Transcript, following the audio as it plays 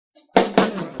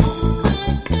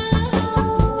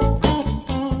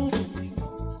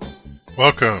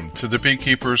Welcome to the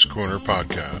Beekeeper's Corner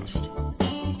podcast.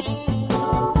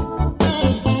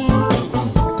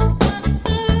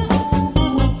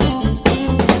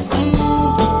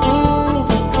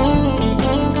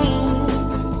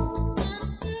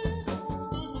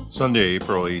 Sunday,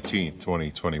 April 18th,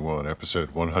 2021, episode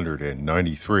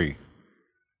 193.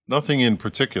 Nothing in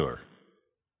particular.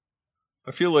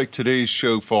 I feel like today's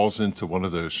show falls into one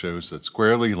of those shows that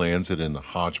squarely lands it in the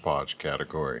hodgepodge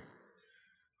category.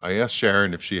 I asked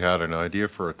Sharon if she had an idea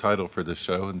for a title for this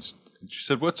show, and she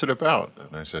said, "What's it about?"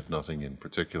 And I said, "Nothing in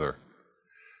particular.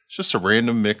 It's just a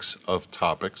random mix of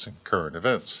topics and current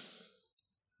events."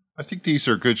 I think these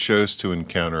are good shows to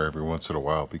encounter every once in a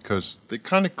while because they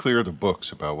kind of clear the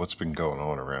books about what's been going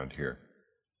on around here.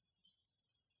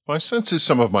 My sense is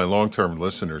some of my long-term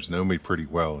listeners know me pretty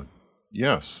well. And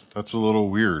yes, that's a little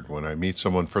weird when I meet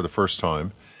someone for the first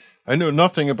time. I know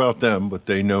nothing about them, but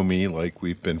they know me like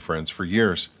we've been friends for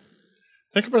years.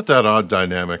 Think about that odd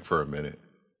dynamic for a minute.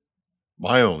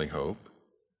 My only hope,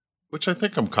 which I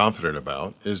think I'm confident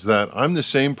about, is that I'm the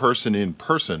same person in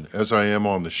person as I am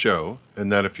on the show,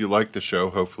 and that if you like the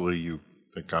show, hopefully you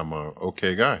think I'm an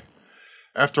okay guy.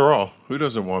 After all, who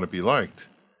doesn't want to be liked?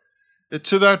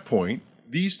 To that point,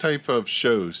 these type of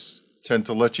shows tend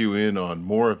to let you in on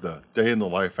more of the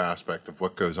day-in-the-life aspect of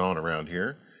what goes on around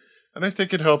here. And I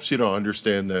think it helps you to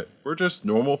understand that we're just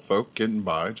normal folk getting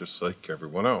by just like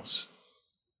everyone else.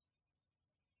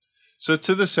 So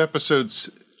to this episode's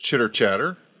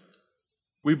chitter-chatter,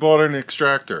 we bought an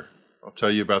extractor. I'll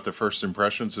tell you about the first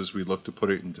impressions as we look to put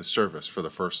it into service for the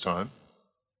first time.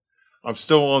 I'm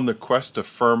still on the quest to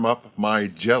firm up my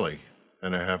jelly,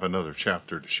 and I have another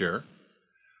chapter to share.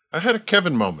 I had a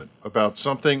Kevin moment about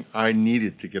something I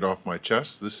needed to get off my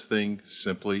chest. This thing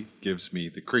simply gives me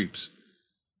the creeps.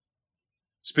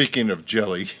 Speaking of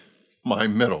jelly, my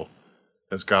middle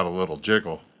has got a little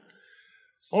jiggle.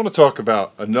 I want to talk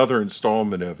about another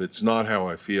installment of It's Not How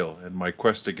I Feel and my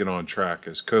quest to get on track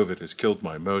as COVID has killed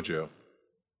my mojo.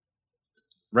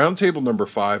 Roundtable number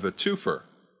 5, a twofer.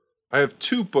 I have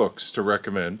 2 books to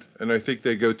recommend, and I think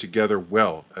they go together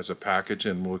well as a package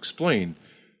and will explain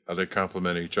how they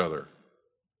complement each other.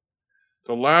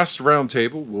 The last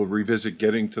roundtable will revisit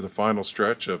getting to the final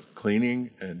stretch of cleaning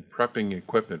and prepping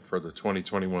equipment for the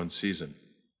 2021 season.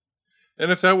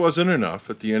 And if that wasn't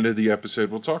enough, at the end of the episode,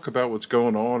 we'll talk about what's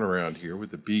going on around here with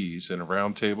the bees in a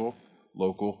roundtable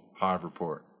local hive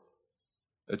report.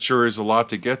 It sure is a lot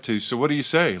to get to, so what do you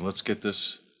say? Let's get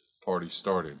this party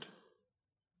started.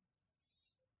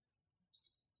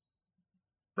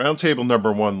 Roundtable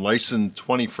number 1, Lyson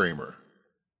 20 framer.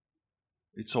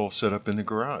 It's all set up in the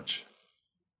garage.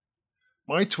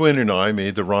 My twin and I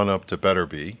made the run up to Better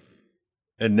Bee,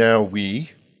 and now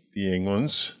we, the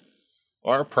Englands,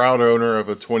 are proud owner of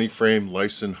a 20-frame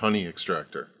Lyson honey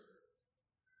extractor.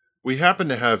 We happen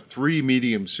to have 3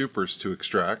 medium supers to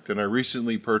extract, and I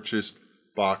recently purchased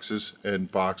boxes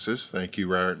and boxes, thank you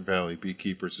Raritan Valley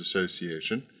Beekeepers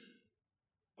Association,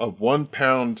 of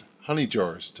 1-pound honey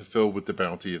jars to fill with the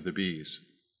bounty of the bees.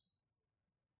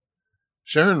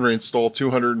 Sharon rinsed all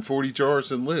 240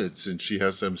 jars and lids, and she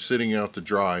has them sitting out to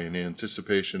dry in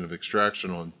anticipation of extraction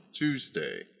on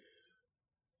Tuesday.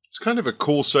 It's kind of a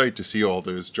cool sight to see all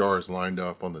those jars lined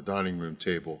up on the dining room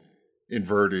table,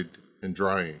 inverted and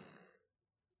drying.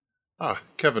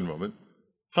 Kevin moment.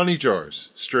 Honey jars,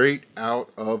 straight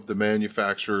out of the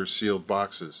manufacturer's sealed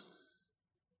boxes.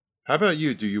 How about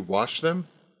you? Do you wash them?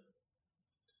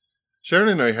 Sharon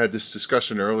and I had this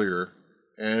discussion earlier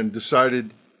and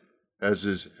decided, as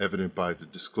is evident by the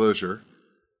disclosure,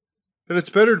 that it's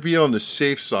better to be on the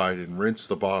safe side and rinse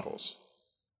the bottles.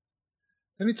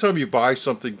 Anytime you buy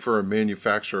something for a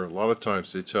manufacturer, a lot of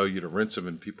times they tell you to rinse them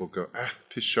and people go,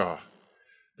 pshaw.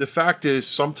 The fact is,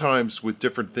 sometimes with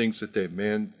different things that they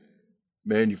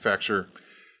manufacture,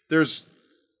 there's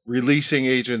releasing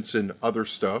agents and other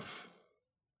stuff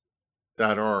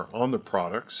that are on the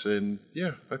products, and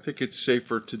yeah, I think it's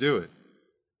safer to do it.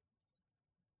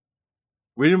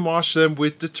 We didn't wash them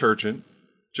with detergent,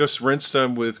 just rinse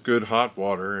them with good hot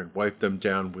water and wipe them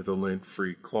down with a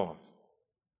lint-free cloth.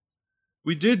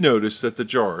 We did notice that the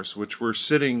jars, which were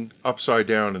sitting upside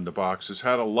down in the boxes,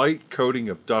 had a light coating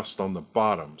of dust on the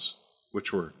bottoms,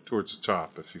 which were towards the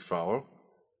top, if you follow.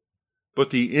 But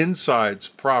the insides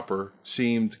proper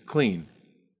seemed clean.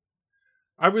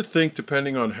 I would think,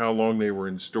 depending on how long they were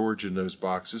in storage in those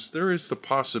boxes, there is the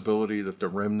possibility that the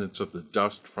remnants of the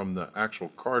dust from the actual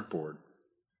cardboard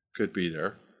could be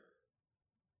there.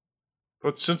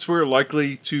 But since we're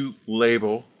likely to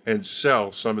label and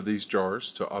sell some of these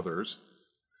jars to others,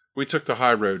 we took the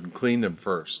high road and cleaned them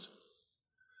first.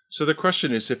 So the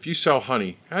question is, if you sell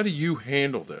honey, how do you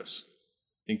handle this?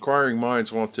 Inquiring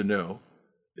minds want to know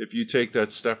if you take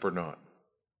that step or not.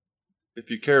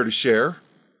 If you care to share,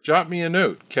 jot me a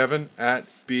note,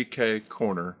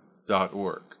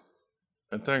 kevin@BKCorner.org.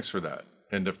 And thanks for that.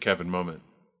 End of Kevin moment.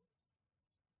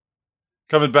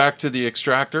 Coming back to the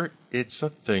extractor, it's a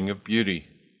thing of beauty.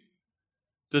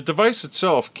 The device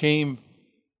itself came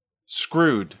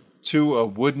screwed to a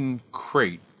wooden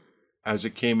crate as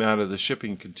it came out of the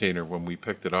shipping container when we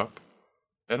picked it up,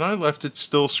 and I left it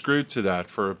still screwed to that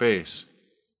for a base.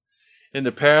 In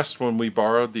the past, when we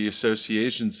borrowed the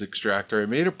association's extractor, I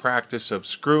made a practice of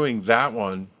screwing that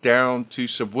one down to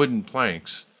some wooden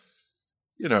planks,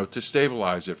 to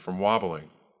stabilize it from wobbling.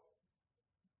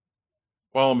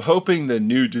 While I'm hoping the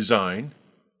new design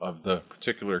of the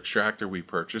particular extractor we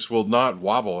purchased will not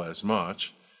wobble as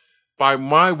much, by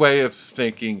my way of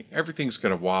thinking, everything's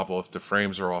going to wobble if the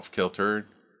frames are off kilter.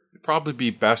 It'd probably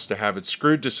be best to have it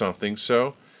screwed to something,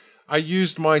 so I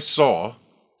used my saw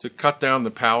to cut down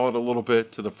the pallet a little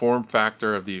bit to the form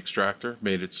factor of the extractor,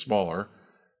 made it smaller,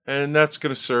 and that's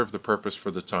going to serve the purpose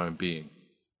for the time being.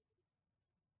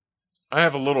 I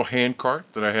have a little hand cart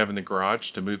that I have in the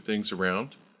garage to move things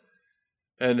around,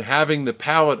 and having the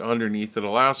pallet underneath, it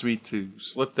allows me to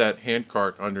slip that hand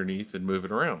cart underneath and move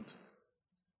it around.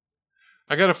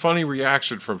 I got a funny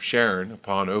reaction from Sharon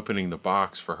upon opening the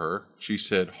box for her. She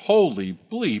said, "Holy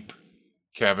bleep,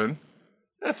 Kevin,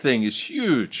 that thing is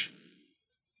huge."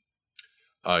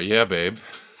 Yeah, babe.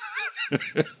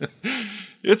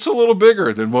 It's a little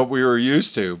bigger than what we were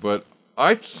used to, but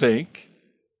I think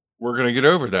we're going to get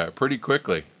over that pretty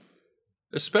quickly.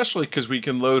 Especially because we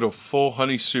can load a full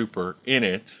honey super in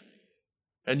it.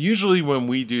 And usually when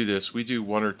we do this, we do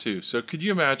one or two. So could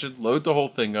you imagine, load the whole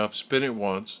thing up, spin it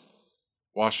once,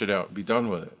 wash it out, and be done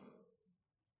with it.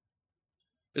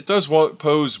 It does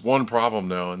pose one problem,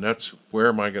 though, and that's where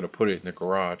am I going to put it in the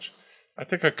garage? I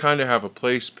think I kind of have a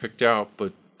place picked out,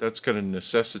 but that's going to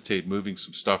necessitate moving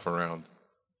some stuff around.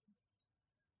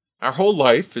 Our whole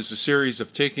life is a series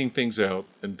of taking things out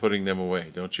and putting them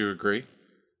away. Don't you agree?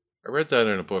 I read that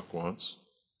in a book once.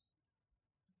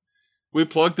 We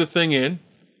plugged the thing in,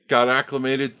 got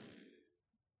acclimated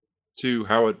to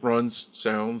how it runs,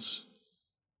 sounds,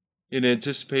 in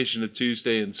anticipation of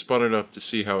Tuesday, and spun it up to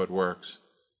see how it works.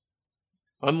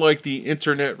 Unlike the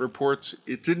internet reports,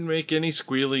 it didn't make any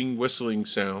squealing, whistling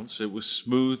sounds. It was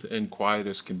smooth and quiet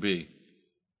as can be.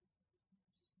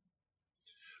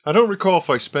 I don't recall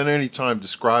if I spent any time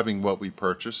describing what we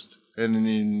purchased, and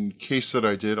in case that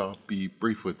I did, I'll be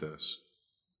brief with this.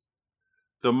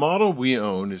 The model we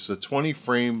own is a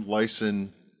 20-frame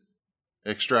Lyson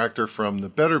extractor from the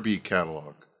Better Bee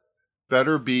catalog.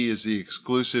 Better Bee is the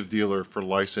exclusive dealer for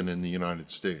Lyson in the United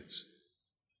States.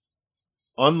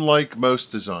 Unlike most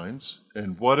designs,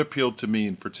 and what appealed to me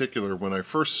in particular when I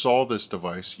first saw this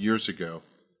device years ago,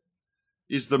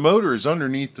 is the motor is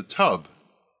underneath the tub.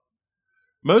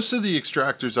 Most of the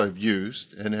extractors I've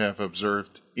used and have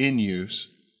observed in use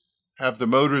have the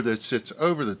motor that sits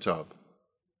over the tub.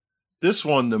 This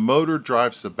one, the motor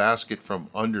drives the basket from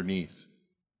underneath.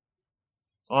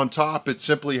 On top, it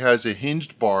simply has a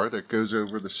hinged bar that goes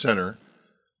over the center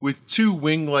with two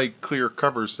wing-like clear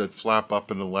covers that flap up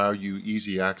and allow you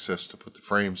easy access to put the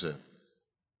frames in.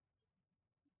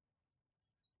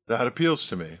 That appeals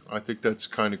to me. I think that's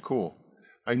kind of cool.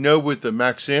 I know with the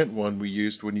Maxant one we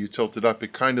used, when you tilt it up,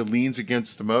 it kind of leans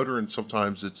against the motor and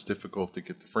sometimes it's difficult to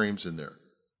get the frames in there.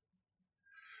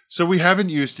 So we haven't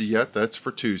used it yet. That's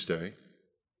for Tuesday.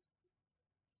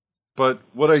 But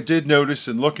what I did notice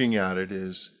in looking at it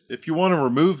is if you want to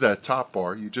remove that top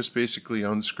bar, you just basically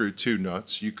unscrew two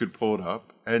nuts. You could pull it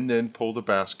up and then pull the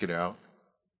basket out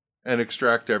and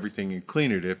extract everything and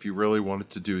clean it if you really wanted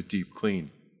to do a deep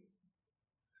clean.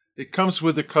 It comes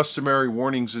with the customary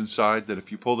warnings inside that if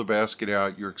you pull the basket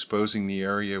out, you're exposing the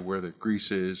area where the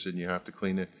grease is and you have to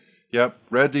clean it. Yep,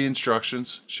 read the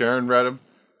instructions. Sharon read them.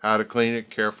 How to clean it,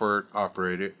 care for it,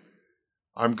 operate it.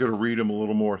 I'm going to read them a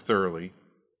little more thoroughly.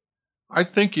 I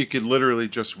think you could literally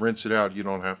just rinse it out. You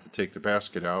don't have to take the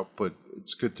basket out, but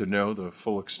it's good to know the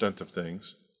full extent of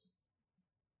things.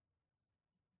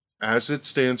 As it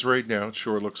stands right now, it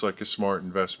sure looks like a smart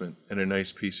investment and a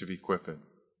nice piece of equipment.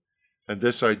 And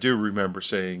this I do remember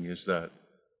saying is that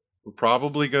we're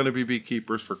probably going to be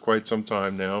beekeepers for quite some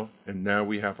time now, and now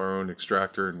we have our own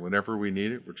extractor, and whenever we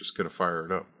need it, we're just going to fire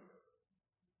it up.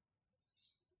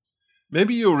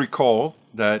 Maybe you'll recall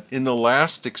that in the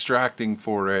last extracting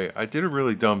foray, I did a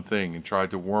really dumb thing and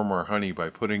tried to warm our honey by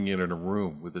putting it in a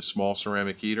room with a small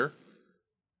ceramic heater.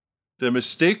 The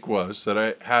mistake was that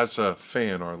it has a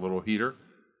fan, our little heater,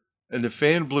 and the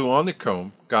fan blew on the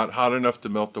comb, got hot enough to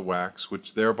melt the wax,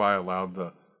 which thereby allowed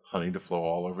the honey to flow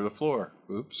all over the floor.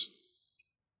 Oops.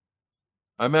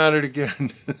 I'm at it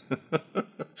again.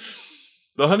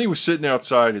 The honey was sitting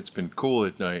outside. It's been cool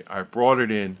at night. I brought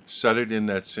it in, set it in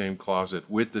that same closet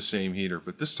with the same heater,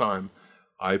 but this time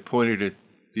I pointed it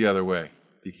the other way.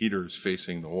 The heater is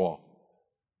facing the wall.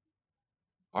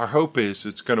 Our hope is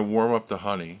it's going to warm up the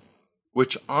honey,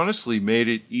 which honestly made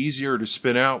it easier to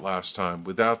spin out last time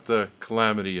without the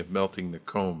calamity of melting the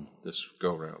comb this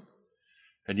go-round.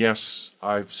 And yes,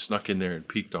 I've snuck in there and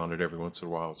peeked on it every once in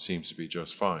a while. It seems to be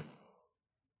just fine.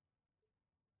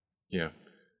 Yeah,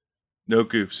 no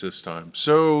goofs this time.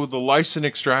 So the lysine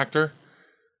extractor,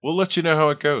 we'll let you know how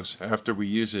it goes after we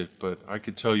use it, but I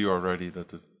can tell you already that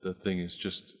the thing is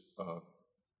just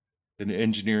an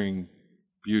engineering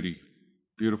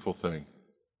beautiful thing.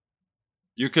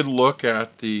 You can look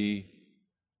at the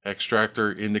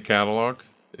extractor in the catalog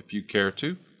if you care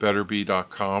to,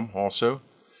 betterbe.com also.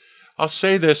 I'll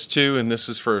say this too, and this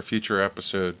is for a future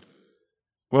episode.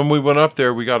 When we went up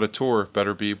there, we got a tour of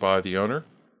Better Be by the owner,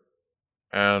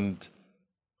 and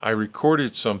I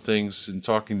recorded some things in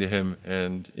talking to him,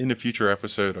 and in a future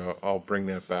episode, I'll bring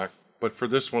that back. But for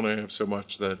this one, I have so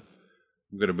much that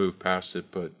I'm going to move past it,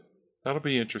 but that'll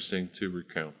be interesting to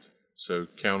recount. So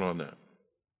count on that.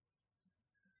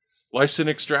 Lysine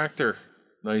extractor.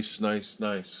 Nice.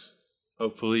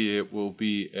 Hopefully it will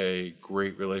be a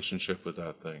great relationship with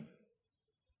that thing.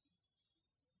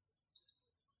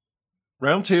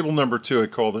 Roundtable number 2, I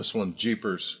call this one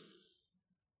Jeepers.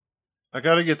 I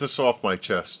got to get this off my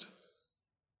chest.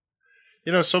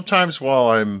 You know, sometimes while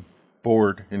I'm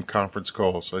bored in conference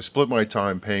calls, I split my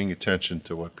time paying attention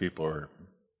to what people are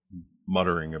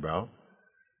muttering about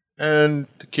and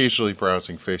occasionally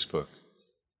browsing Facebook.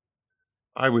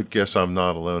 I would guess I'm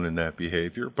not alone in that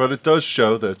behavior, but it does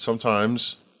show that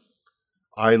sometimes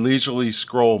I leisurely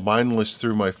scroll mindless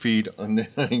through my feed and then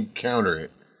I encounter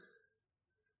it.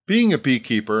 Being a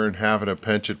beekeeper and having a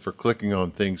penchant for clicking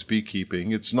on things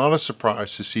beekeeping, it's not a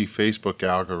surprise to see Facebook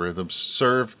algorithms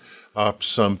serve up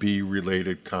some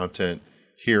bee-related content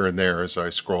here and there as I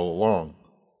scroll along.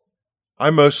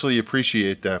 I mostly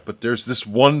appreciate that, but there's this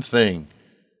one thing.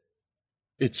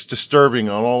 It's disturbing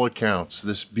on all accounts,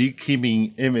 this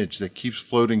beekeeping image that keeps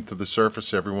floating to the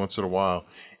surface every once in a while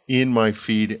in my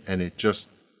feed, and it just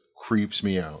creeps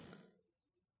me out.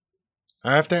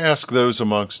 I have to ask those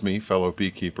amongst me, fellow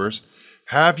beekeepers,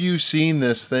 have you seen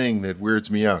this thing that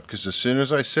weirds me out? Because as soon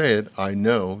as I say it, I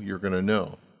know you're going to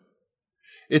know.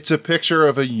 It's a picture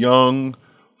of a young,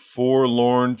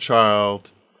 forlorn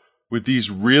child with these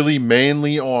really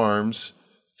manly arms,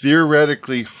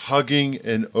 theoretically hugging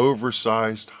an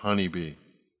oversized honeybee.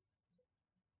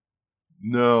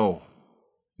 No,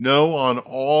 on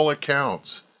all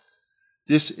accounts.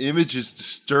 This image is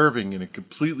disturbing and it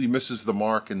completely misses the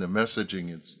mark in the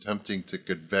messaging it's attempting to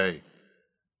convey.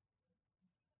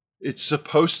 It's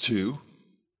supposed to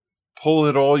pull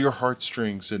at all your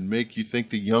heartstrings and make you think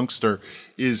the youngster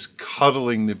is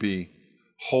cuddling the bee,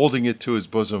 holding it to his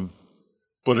bosom,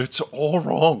 but it's all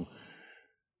wrong.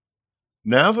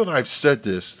 Now that I've said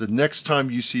this, the next time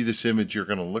you see this image, you're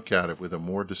going to look at it with a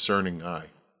more discerning eye.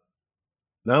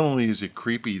 Not only is it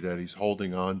creepy that he's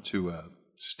holding on to a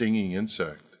stinging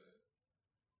insect,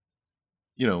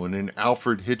 you know, in an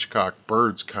Alfred Hitchcock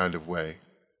Birds kind of way,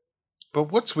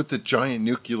 but what's with the giant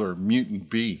nuclear mutant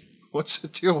bee? What's the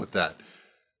deal with that?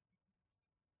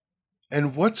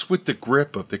 And what's with the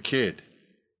grip of the kid?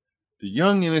 The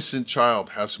young innocent child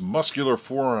has muscular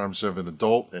forearms of an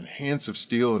adult and hands of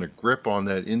steel and a grip on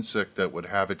that insect that would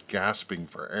have it gasping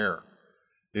for air.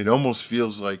 It almost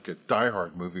feels like a Die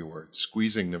Hard movie where it's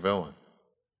squeezing the villain.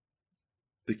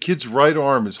 The kid's right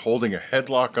arm is holding a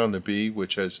headlock on the bee,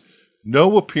 which has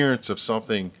no appearance of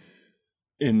something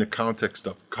in the context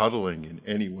of cuddling in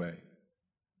any way.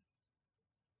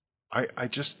 I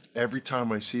just, every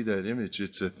time I see that image,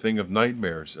 it's a thing of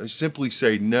nightmares. I simply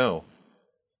say no.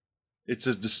 It's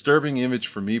a disturbing image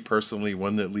for me personally,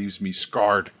 one that leaves me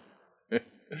scarred.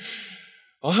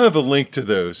 I'll have a link to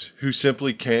those who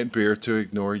simply can't bear to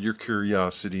ignore your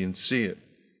curiosity and see it.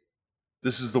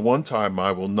 This is the one time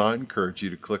I will not encourage you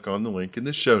to click on the link in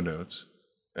the show notes,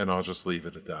 and I'll just leave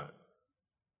it at that.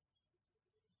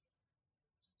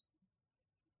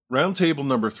 Roundtable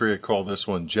number 3, I call this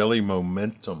one Jelly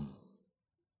Momentum.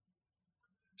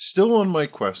 Still on my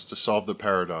quest to solve the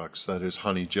paradox that is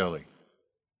honey jelly.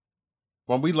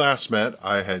 When we last met,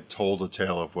 I had told a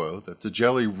tale of woe that the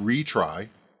jelly retry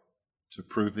to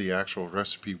prove the actual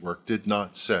recipe work did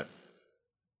not set.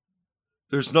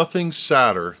 There's nothing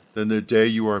sadder than the day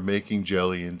you are making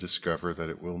jelly and discover that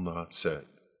it will not set.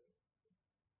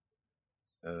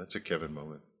 That's a Kevin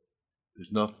moment.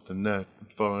 There's nothing that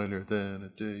finer than a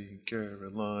day in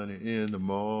Carolina in the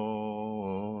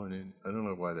morning. I don't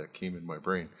know why that came in my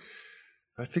brain.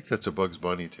 I think that's a Bugs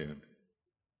Bunny tune.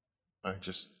 I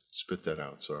just spit that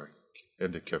out, sorry.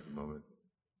 End of Kevin moment.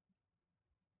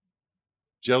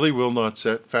 Jelly will not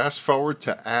set. Fast forward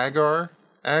to Agar.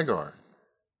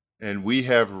 And we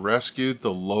have rescued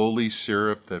the lowly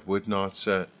syrup that would not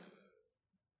set.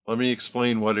 Let me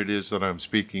explain what it is that I'm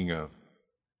speaking of.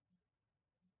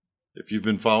 If you've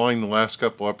been following the last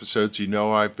couple episodes, you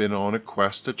know I've been on a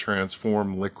quest to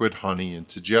transform liquid honey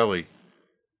into jelly.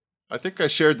 I think I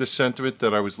shared the sentiment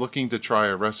that I was looking to try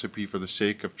a recipe for the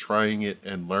sake of trying it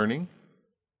and learning,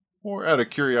 more out of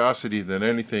curiosity than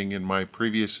anything, and my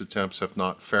previous attempts have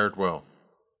not fared well.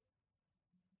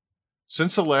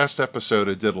 Since the last episode,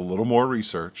 I did a little more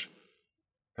research,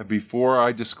 and before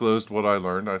I disclosed what I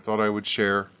learned, I thought I would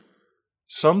share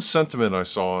some sentiment I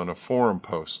saw in a forum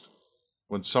post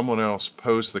when someone else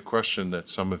posed the question that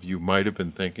some of you might have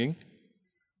been thinking.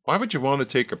 Why would you want to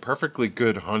take a perfectly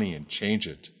good honey and change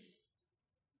it?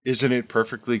 Isn't it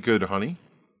perfectly good honey?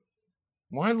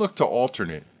 Why look to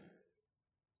alternate?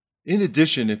 In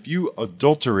addition, if you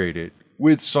adulterate it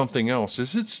with something else,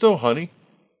 is it still honey?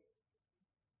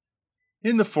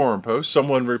 In the forum post,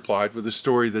 someone replied with a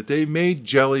story that they made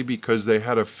jelly because they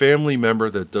had a family member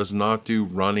that does not do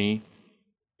runny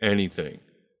anything.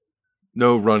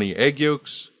 No runny egg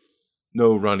yolks,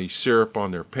 no runny syrup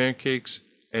on their pancakes,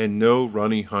 and no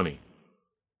runny honey.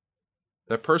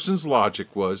 That person's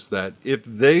logic was that if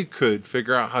they could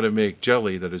figure out how to make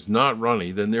jelly that is not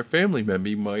runny, then their family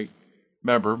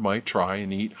member might try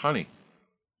and eat honey.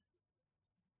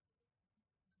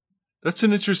 That's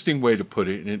an interesting way to put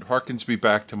it, and it harkens me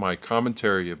back to my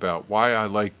commentary about why I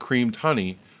like creamed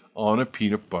honey on a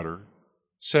peanut butter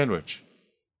sandwich.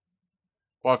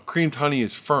 While creamed honey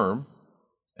is firm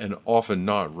and often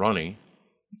not runny,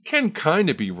 it can kind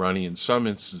of be runny in some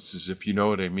instances, if you know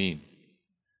what I mean.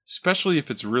 Especially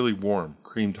if it's really warm,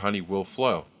 creamed honey will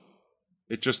flow.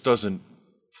 It just doesn't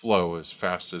flow as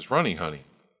fast as runny honey.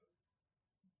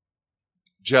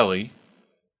 Jelly,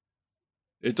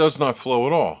 it does not flow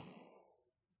at all.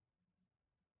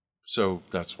 So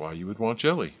that's why you would want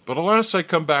jelly. But alas, I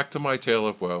come back to my tale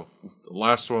of woe. The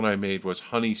last one I made was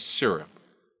honey syrup,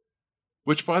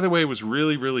 which, by the way, was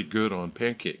really, really good on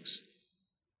pancakes.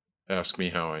 Ask me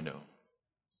how I know.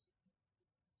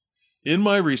 In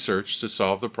my research to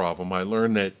solve the problem, I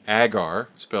learned that agar,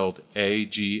 spelled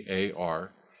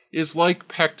A-G-A-R, is like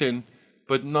pectin,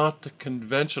 but not the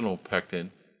conventional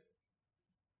pectin.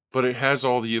 But it has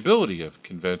all the ability of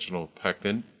conventional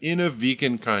pectin in a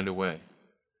vegan kind of way.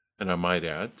 And I might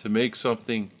add, to make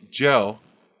something gel,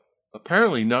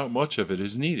 apparently not much of it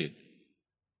is needed.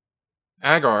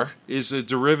 Agar is a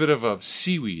derivative of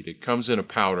seaweed. It comes in a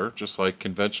powder, just like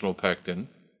conventional pectin,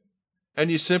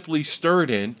 and you simply stir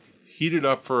it in, heat it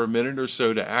up for a minute or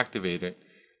so to activate it,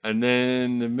 and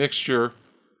then the mixture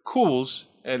cools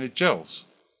and it gels.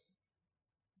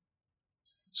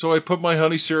 So I put my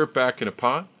honey syrup back in a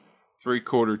pot,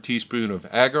 3/4 teaspoon of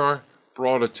agar,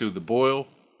 brought it to the boil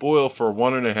for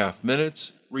 1.5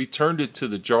 minutes, returned it to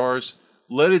the jars,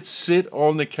 let it sit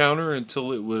on the counter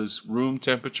until it was room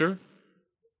temperature,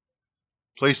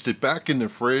 placed it back in the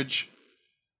fridge,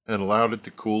 and allowed it to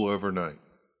cool overnight.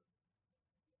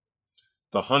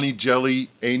 The honey jelly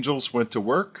angels went to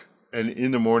work, and in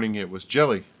the morning it was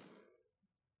jelly.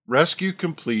 Rescue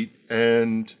complete,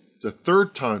 and the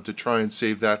third time to try and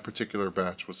save that particular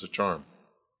batch was a charm.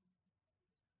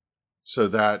 So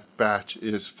that batch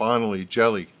is finally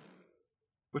jelly,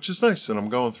 which is nice, and I'm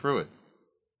going through it.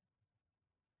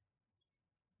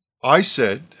 I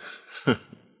said, if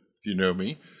you know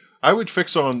me, I would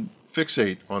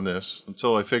fixate on this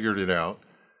until I figured it out,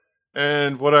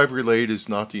 and what I've relayed is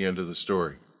not the end of the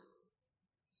story.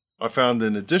 I found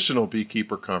an additional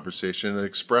beekeeper conversation that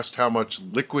expressed how much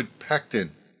liquid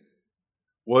pectin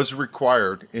was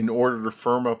required in order to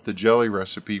firm up the jelly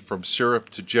recipe from syrup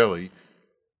to jelly,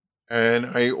 and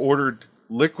I ordered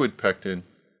liquid pectin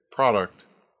product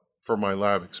for my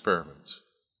lab experiments.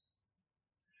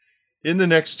 In the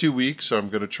next 2 weeks, I'm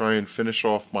going to try and finish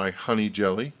off my honey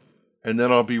jelly, and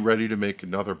then I'll be ready to make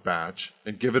another batch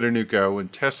and give it a new go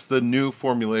and test the new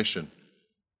formulation.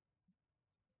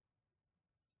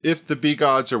 If the bee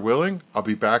gods are willing, I'll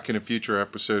be back in a future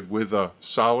episode with a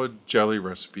solid jelly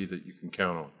recipe that you can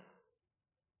count on.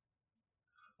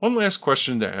 One last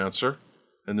question to answer,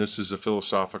 and this is a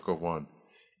philosophical one.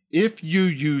 If you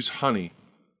use honey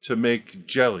to make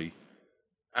jelly,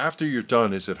 after you're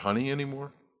done, is it honey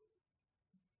anymore?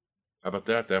 How about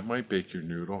that? That might bake your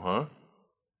noodle, huh?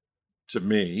 To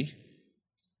me,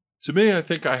 I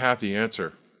think I have the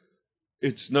answer.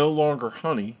 It's no longer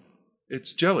honey,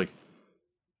 it's jelly.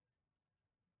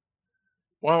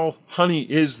 While honey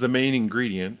is the main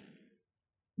ingredient,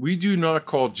 we do not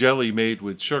call jelly made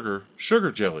with sugar,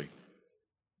 sugar jelly.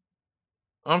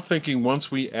 I'm thinking once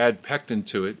we add pectin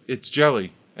to it, it's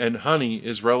jelly, and honey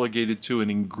is relegated to an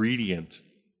ingredient.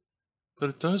 But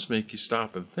it does make you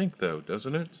stop and think, though,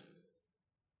 doesn't it?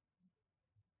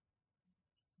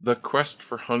 The quest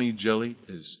for honey jelly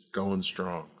is going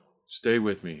strong. Stay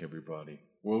with me, everybody.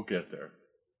 We'll get there.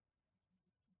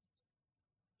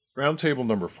 Roundtable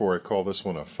number 4, I call this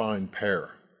one a fine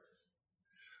pear.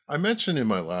 I mentioned in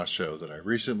my last show that I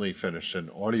recently finished an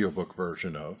audiobook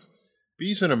version of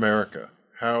Bees in America,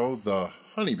 How the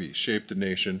Honeybee Shaped the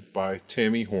Nation by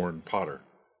Tammy Horn Potter.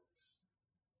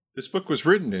 This book was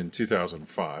written in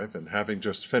 2005, and having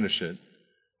just finished it,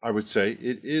 I would say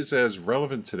it is as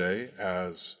relevant today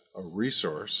as a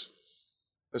resource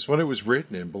as when it was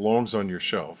written and belongs on your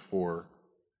shelf, or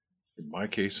in my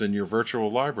case, in your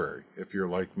virtual library, if you're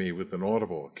like me with an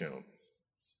Audible account.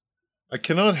 I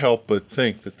cannot help but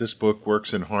think that this book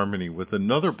works in harmony with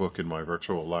another book in my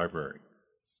virtual library,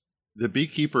 The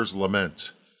Beekeeper's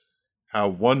Lament, How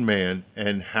One Man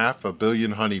and 500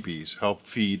 Million Honeybees Helped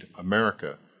Feed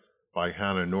America by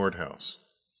Hannah Nordhaus.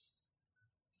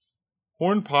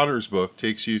 Horn Potter's book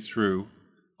takes you through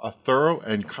a thorough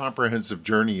and comprehensive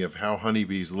journey of how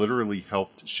honeybees literally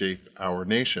helped shape our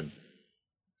nation.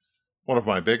 One of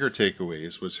my bigger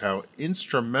takeaways was how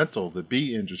instrumental the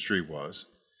bee industry was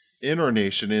in our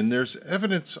nation, and there's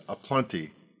evidence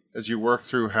aplenty as you work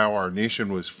through how our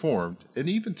nation was formed and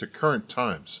even to current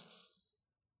times.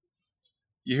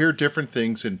 You hear different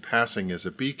things in passing as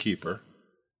a beekeeper.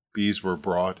 Bees were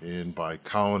brought in by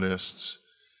colonists,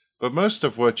 but most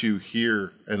of what you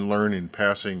hear and learn in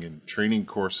passing in training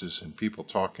courses and people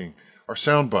talking are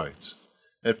sound bites.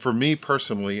 And for me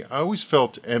personally, I always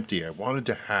felt empty. I wanted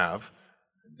to have,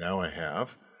 and now I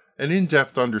have, an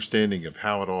in-depth understanding of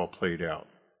how it all played out,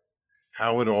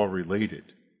 how it all related.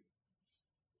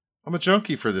 I'm a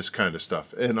junkie for this kind of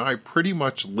stuff, and I pretty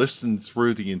much listened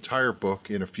through the entire book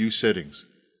in a few sittings.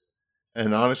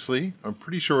 And honestly, I'm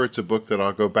pretty sure it's a book that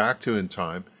I'll go back to in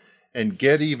time and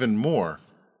get even more,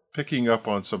 picking up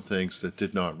on some things that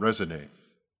did not resonate.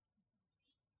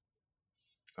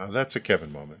 That's a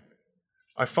Kevin moment.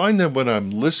 I find that when I'm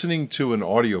listening to an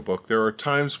audiobook, there are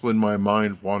times when my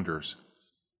mind wanders.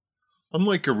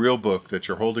 Unlike a real book that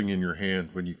you're holding in your hand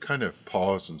when you kind of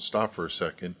pause and stop for a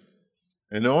second,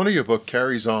 an audiobook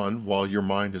carries on while your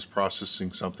mind is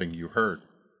processing something you heard.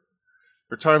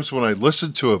 There are times when I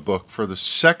listen to a book for the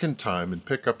second time and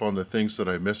pick up on the things that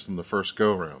I missed in the first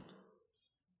go-round.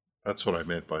 That's what I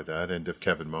meant by that end of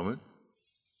Kevin moment.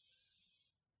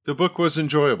 The book was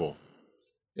enjoyable,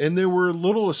 and there were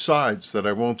little asides that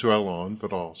I won't dwell on,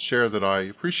 but I'll share that I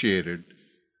appreciated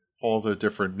all the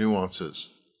different nuances.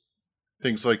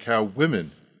 Things like how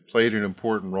women played an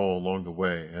important role along the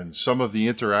way, and some of the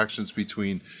interactions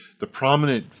between the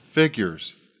prominent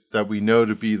figures that we know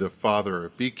to be the father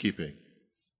of beekeeping,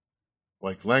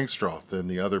 like Langstroth and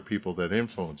the other people that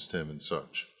influenced him and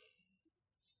such.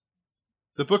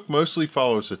 The book mostly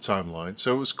follows a timeline,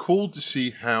 so it was cool to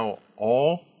see how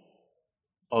all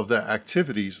of the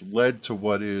activities led to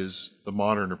what is the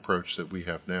modern approach that we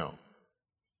have now.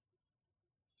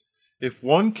 If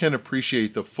one can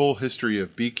appreciate the full history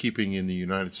of beekeeping in the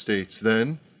United States,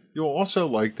 then you'll also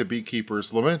like the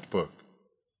Beekeeper's Lament book.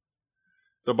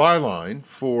 The byline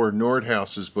for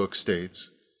Nordhaus's book states,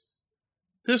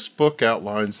 "This book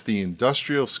outlines the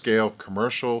industrial-scale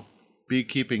commercial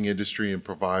beekeeping industry and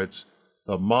provides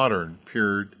the modern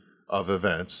period of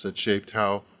events that shaped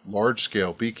how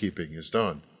large-scale beekeeping is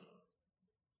done."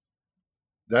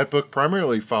 That book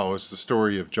primarily follows the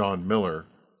story of John Miller,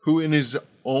 who in his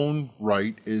own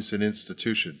right is an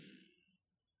institution.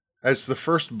 As the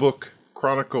first book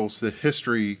chronicles the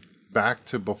history back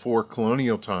to before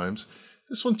colonial times,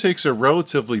 this one takes a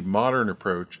relatively modern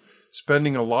approach,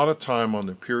 spending a lot of time on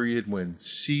the period when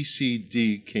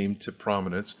CCD came to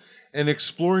prominence and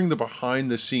exploring the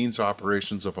behind-the-scenes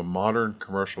operations of a modern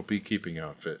commercial beekeeping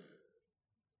outfit.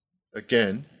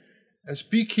 Again, as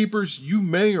beekeepers, you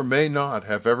may or may not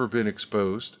have ever been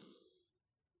exposed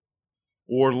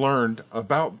or learned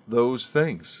about those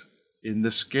things in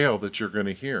the scale that you're going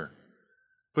to hear.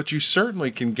 But you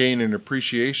certainly can gain an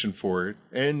appreciation for it,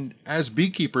 and as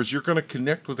beekeepers, you're going to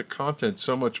connect with the content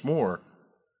so much more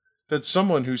than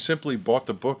someone who simply bought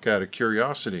the book out of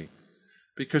curiosity,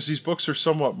 because these books are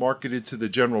somewhat marketed to the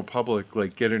general public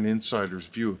like Get an Insider's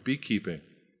View of Beekeeping.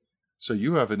 So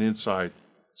you have an inside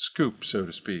scoop, so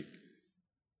to speak.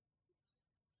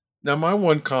 Now, my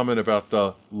one comment about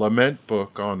the Lament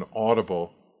book on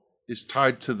Audible is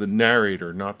tied to the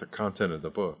narrator, not the content of the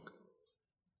book.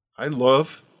 I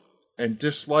love and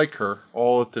dislike her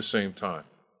all at the same time.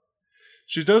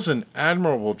 She does an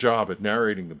admirable job at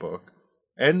narrating the book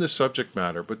and the subject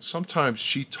matter, but sometimes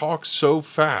she talks so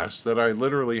fast that I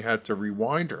literally had to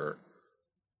rewind her.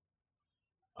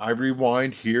 I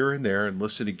rewind here and there and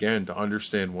listen again to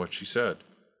understand what she said.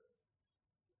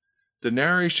 The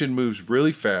narration moves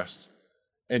really fast,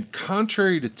 and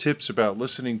contrary to tips about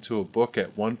listening to a book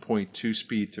at 1.2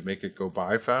 speed to make it go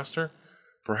by faster,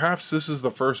 perhaps this is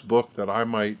the first book that I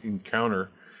might encounter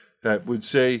that would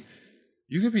say,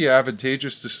 you could be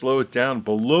advantageous to slow it down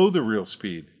below the real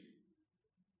speed.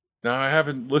 Now, I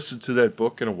haven't listened to that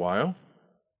book in a while,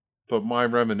 but my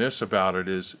reminisce about it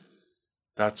is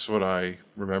that's what I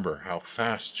remember, how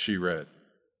fast she read.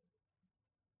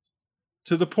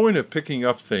 To the point of picking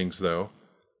up things, though,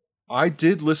 I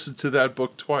did listen to that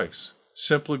book twice,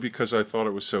 simply because I thought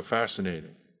it was so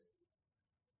fascinating.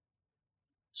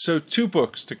 So 2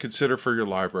 books to consider for your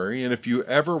library, and if you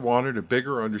ever wanted a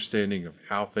bigger understanding of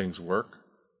how things work,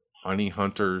 honey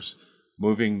hunters,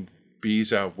 moving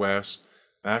bees out west,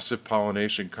 massive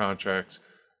pollination contracts,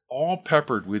 all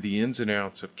peppered with the ins and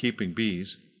outs of keeping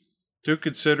bees, do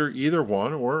consider either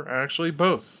one or actually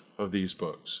both of these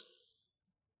books.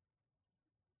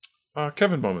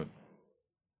 Kevin moment.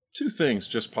 2 things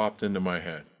just popped into my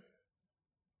head.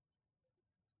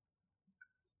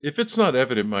 If it's not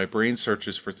evident, my brain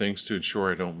searches for things to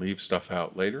ensure I don't leave stuff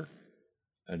out later.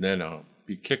 And then I'll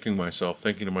be kicking myself,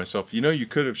 thinking to myself, you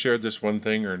could have shared this one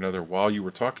thing or another while you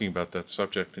were talking about that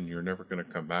subject and you're never going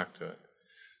to come back to it.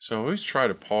 So I always try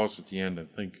to pause at the end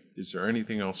and think, is there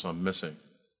anything else I'm missing?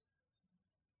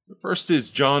 The first is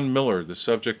John Miller, the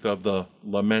subject of the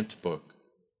Lament book.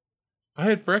 I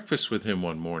had breakfast with him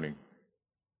one morning.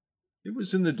 It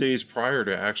was in the days prior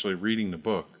to actually reading the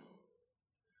book.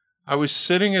 I was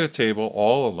sitting at a table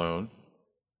all alone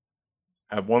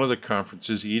at one of the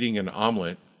conferences eating an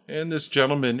omelet, and this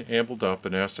gentleman ambled up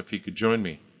and asked if he could join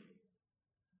me.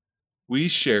 We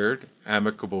shared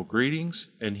amicable greetings,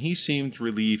 and he seemed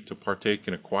relieved to partake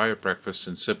in a quiet breakfast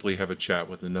and simply have a chat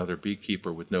with another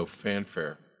beekeeper with no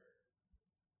fanfare.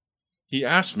 He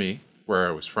asked me where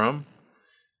I was from,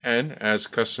 and, as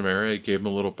customary, I gave him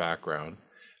a little background.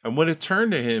 And when it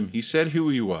turned to him, he said who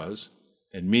he was,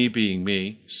 and me being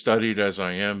me, studied as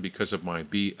I am because of my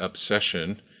bee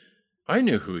obsession, I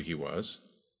knew who he was.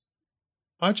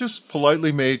 I just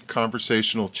politely made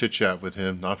conversational chit-chat with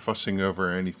him, not fussing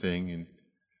over anything, and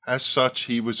as such,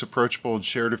 he was approachable and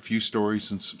shared a few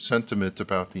stories and some sentiment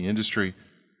about the industry,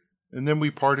 and then we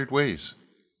parted ways.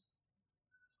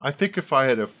 I think if I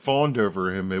had fawned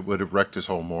over him, it would have wrecked his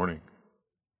whole morning.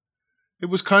 It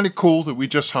was kind of cool that we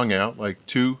just hung out like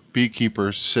 2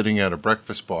 beekeepers sitting at a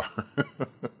breakfast bar.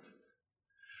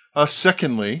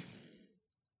 Secondly,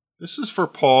 this is for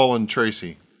Paul and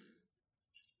Tracy.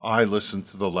 I listened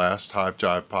to the last Hive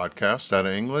Jive podcast out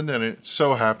of England, and it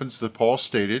so happens that Paul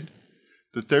stated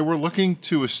that they were looking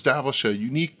to establish a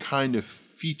unique kind of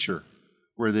feature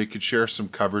where they could share some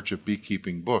coverage of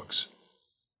beekeeping books.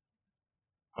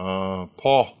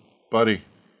 Paul, buddy,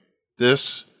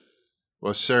 this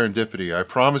was serendipity. I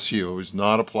promise you it was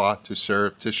not a plot to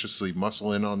surreptitiously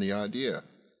muscle in on the idea.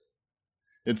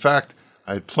 In fact,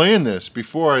 I had planned this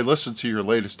before I listened to your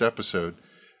latest episode,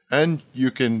 and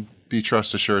you can be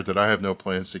trust assured that I have no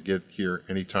plans to get here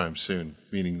anytime soon,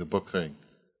 meaning the book thing.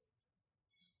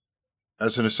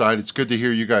 As an aside, it's good to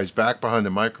hear you guys back behind the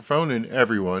microphone, and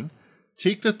everyone,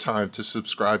 take the time to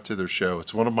subscribe to their show.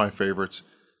 It's one of my favorites,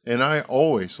 and I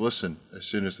always listen as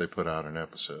soon as they put out an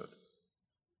episode.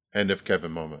 End of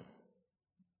Kevin moment.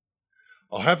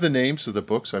 I'll have the names of the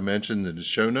books I mentioned in the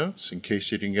show notes in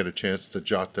case you didn't get a chance to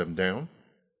jot them down.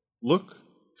 Look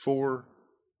for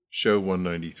show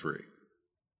 193.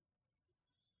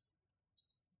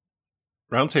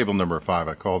 Roundtable number 5,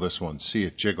 I call this one See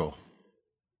It Jiggle.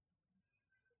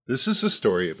 This is a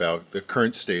story about the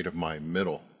current state of my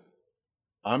middle.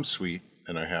 I'm sweet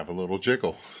and I have a little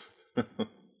jiggle.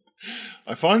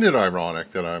 I find it ironic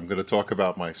that I'm going to talk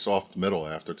about my soft middle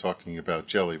after talking about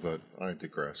jelly, but I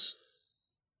digress.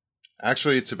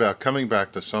 Actually, it's about coming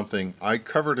back to something I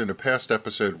covered in a past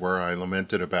episode where I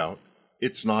lamented about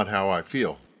it's not how I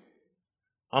feel.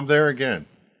 I'm there again.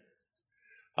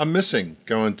 I'm missing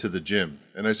going to the gym,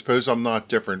 and I suppose I'm not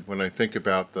different when I think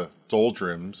about the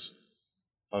doldrums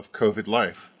of COVID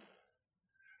life.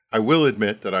 I will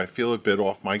admit that I feel a bit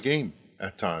off my game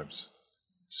at times,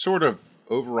 sort of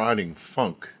overriding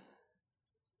funk.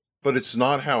 But it's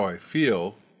not how I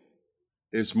feel,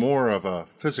 it's more of a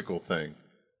physical thing.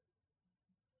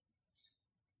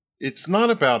 It's not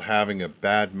about having a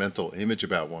bad mental image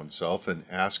about oneself and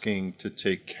asking to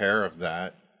take care of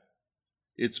that.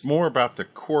 It's more about the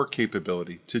core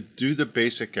capability to do the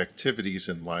basic activities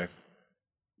in life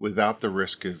without the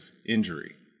risk of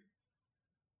injury.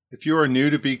 If you are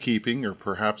new to beekeeping, or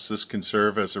perhaps this can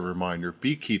serve as a reminder,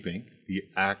 beekeeping, the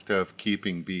act of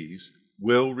keeping bees,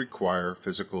 will require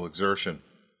physical exertion.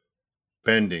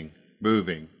 Bending,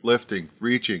 moving, lifting,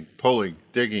 reaching, pulling,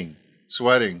 digging,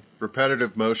 sweating,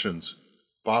 repetitive motions.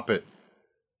 Bop it.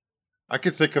 I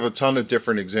could think of a ton of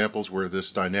different examples where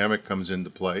this dynamic comes into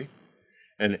play.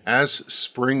 And as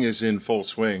spring is in full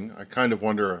swing, I kind of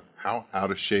wonder, how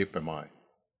out of shape am I?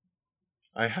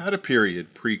 I had a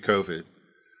period pre-COVID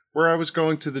where I was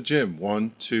going to the gym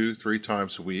 1, 2, 3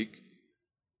 times a week.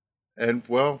 And,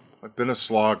 well, I've been a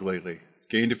slog lately,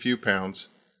 gained a few pounds,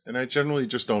 and I generally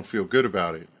just don't feel good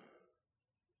about it.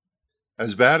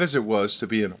 As bad as it was to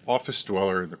be an office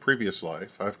dweller in the previous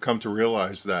life, I've come to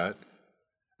realize that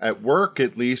at work,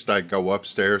 at least, I go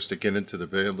upstairs to get into the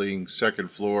building,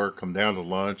 second floor, come down to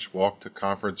lunch, walk to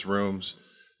conference rooms,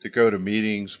 to go to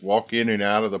meetings, walk in and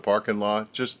out of the parking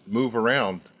lot, just move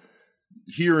around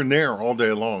here and there all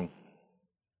day long.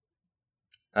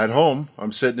 At home,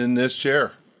 I'm sitting in this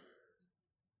chair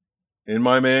in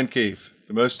my man cave.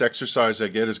 The most exercise I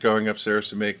get is going upstairs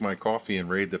to make my coffee and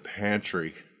raid the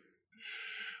pantry.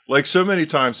 Like so many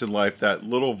times in life, that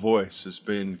little voice has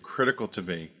been critical to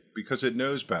me because it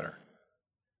knows better.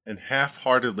 And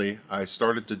half-heartedly, I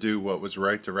started to do what was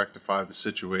right to rectify the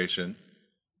situation.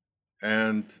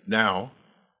 And now,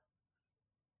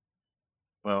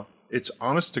 well, it's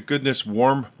honest to goodness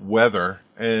warm weather,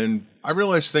 and I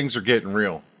realize things are getting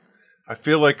real. I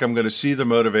feel like I'm going to see the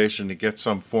motivation to get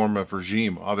some form of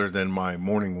regime other than my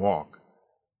morning walk.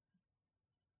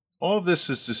 All of this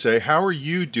is to say, how are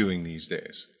you doing these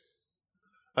days?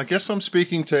 I guess I'm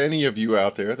speaking to any of you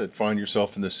out there that find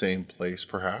yourself in the same place,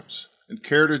 perhaps, and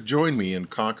care to join me in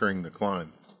conquering the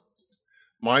climb.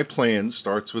 My plan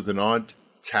starts with an odd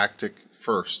tactic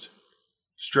first: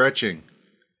 stretching.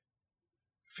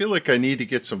 I feel like I need to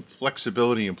get some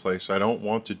flexibility in place. I don't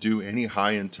want to do any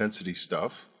high-intensity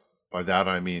stuff. By that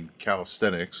I mean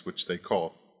calisthenics, which they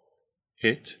call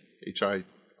HIIT,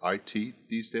 H-I-I-T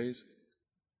these days.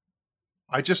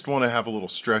 I just want to have a little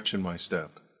stretch in my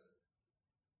step.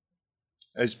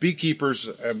 As beekeepers,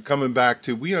 I'm coming back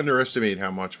to, we underestimate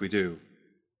how much we do.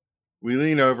 We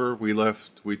lean over, we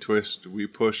lift, we twist, we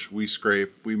push, we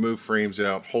scrape, we move frames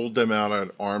out, hold them out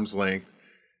at arm's length.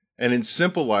 And in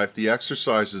simple life, the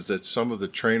exercises that some of the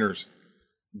trainers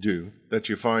do that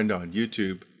you find on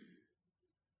YouTube,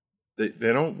 they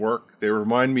don't work. They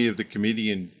remind me of the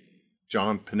comedian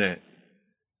John Pinette.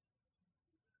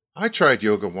 I tried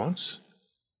yoga once.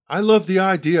 I love the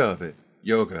idea of it.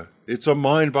 Yoga. It's a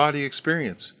mind-body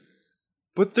experience.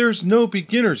 But there's no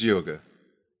beginner's yoga.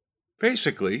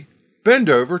 Basically, bend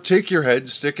over, take your head,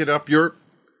 stick it up your...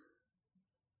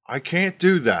 I can't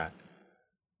do that.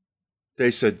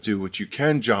 They said, do what you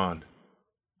can, John.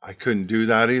 I couldn't do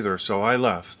that either, so I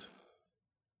left.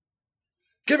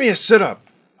 Give me a sit-up.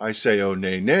 I say, oh,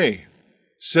 nay, nay.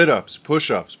 Sit-ups,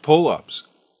 push-ups, pull-ups.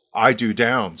 I do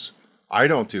downs. I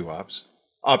don't do ups.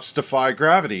 Ups defy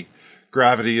gravity.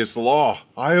 Gravity is the law.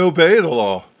 I obey the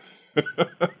law.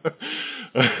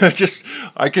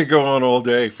 I could go on all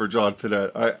day for John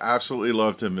Pinette. I absolutely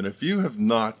loved him. And if you have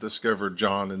not discovered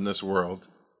John in this world,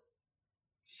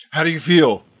 how do you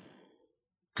feel?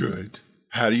 Good.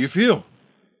 How do you feel?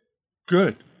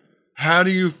 Good. How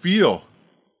do you feel?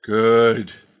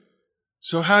 Good.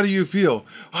 So how do you feel?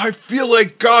 I feel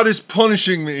like God is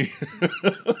punishing me.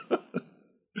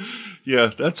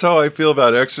 Yeah, that's how I feel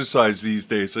about exercise these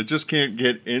days. I just can't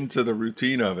get into the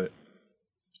routine of it.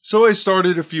 So I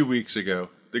started a few weeks ago.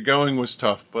 The going was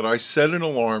tough, but I set an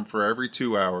alarm for every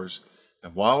 2 hours.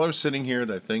 And while I'm sitting here,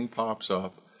 that thing pops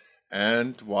up.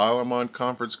 And while I'm on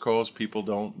conference calls, people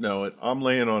don't know it. I'm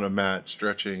laying on a mat,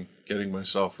 stretching, getting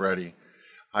myself ready.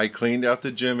 I cleaned out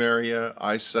the gym area.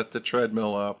 I set the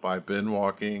treadmill up. I've been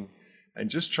walking and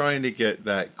just trying to get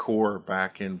that core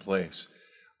back in place.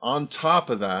 On top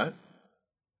of that,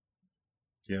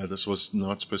 yeah, this was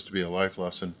not supposed to be a life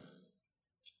lesson.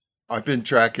 I've been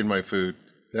tracking my food.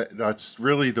 That's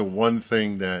really the one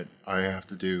thing that I have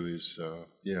to do is,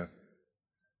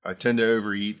 I tend to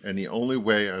overeat, and the only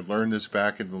way I learned this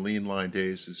back in the lean line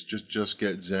days is just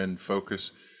get zen,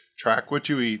 focus, track what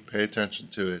you eat, pay attention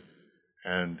to it,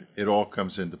 and it all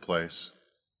comes into place.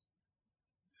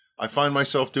 I find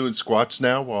myself doing squats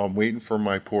now while I'm waiting for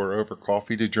my pour-over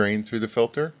coffee to drain through the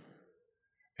filter,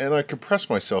 and I compress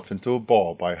myself into a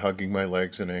ball by hugging my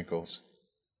legs and ankles.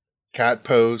 Cat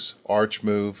pose, arch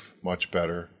move, much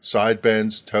better. Side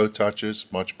bends, toe touches,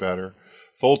 much better.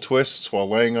 Full twists while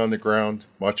laying on the ground,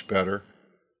 much better.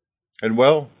 And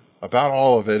well, about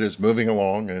all of it is moving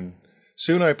along, and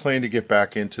soon I plan to get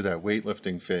back into that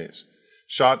weightlifting phase.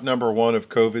 Shot number 1 of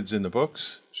COVID's in the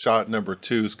books. Shot number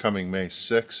 2 is coming May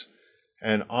 6th.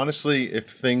 And honestly, if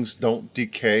things don't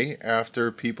decay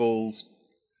after people's,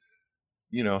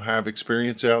 have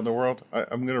experience out in the world,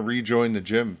 I'm going to rejoin the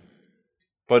gym.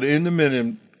 But in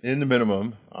the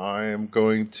minimum, I am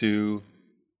going to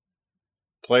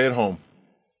play at home.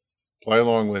 Play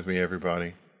along with me,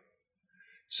 everybody.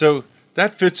 So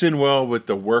that fits in well with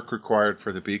the work required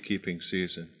for the beekeeping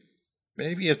season.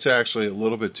 Maybe it's actually a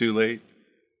little bit too late,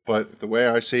 but the way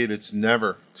I see it, it's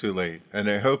never too late. And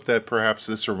I hope that perhaps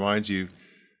this reminds you,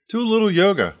 do a little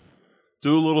yoga,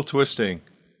 do a little twisting,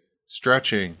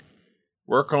 stretching,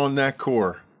 work on that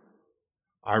core.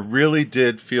 I really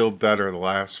did feel better the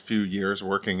last few years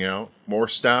working out. More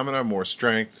stamina, more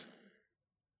strength.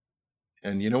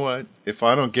 And you know what? If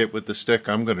I don't get with the stick,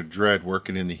 I'm going to dread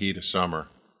working in the heat of summer.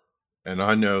 And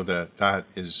I know that that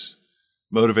is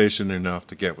motivation enough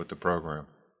to get with the program.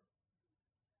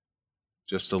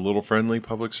 Just a little friendly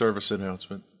public service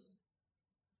announcement.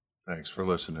 Thanks for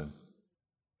listening.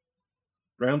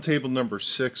 Roundtable number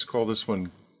 6, call this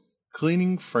one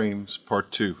Cleaning Frames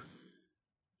Part 2.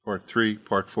 Part 3,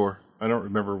 Part 4. I don't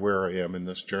remember where I am in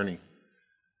this journey.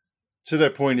 To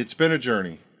that point, it's been a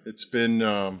journey. It's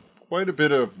been quite a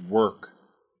bit of work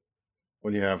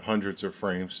when you have hundreds of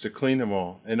frames to clean them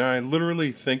all. And I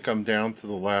literally think I'm down to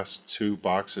the last 2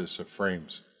 boxes of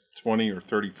frames, 20 or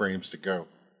 30 frames to go.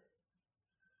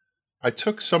 I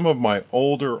took some of my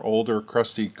older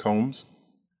crusty combs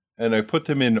and I put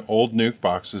them in old nuke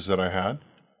boxes that I had,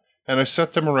 and I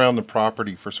set them around the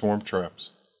property for swarm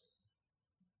traps.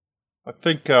 I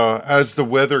think as the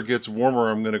weather gets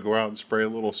warmer, I'm going to go out and spray a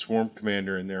little swarm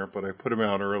commander in there, but I put them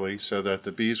out early so that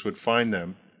the bees would find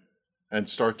them and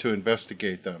start to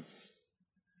investigate them.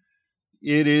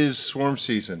 It is swarm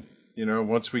season.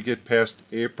 Once we get past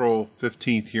April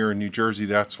 15th here in New Jersey,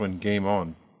 that's when game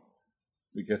on.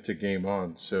 We get to game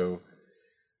on. So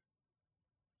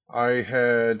I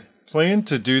had planned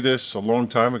to do this a long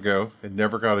time ago and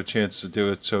never got a chance to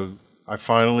do it, so I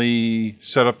finally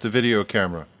set up the video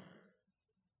camera.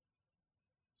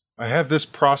 I have this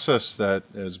process that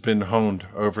has been honed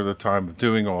over the time of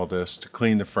doing all this to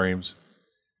clean the frames,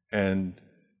 and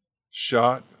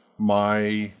shot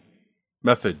my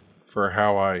method for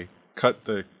how I cut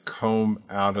the comb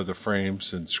out of the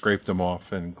frames and scrape them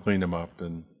off and clean them up,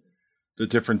 and the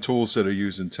different tools that I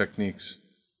use and techniques.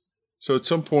 So at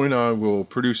some point I will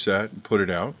produce that and put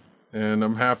it out, and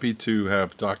I'm happy to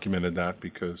have documented that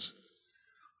because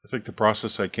I think the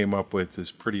process I came up with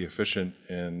is pretty efficient,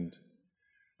 and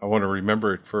I want to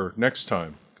remember it for next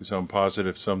time because I'm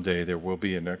positive someday there will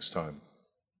be a next time.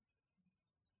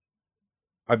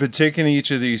 I've been taking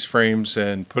each of these frames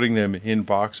and putting them in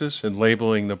boxes and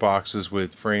labeling the boxes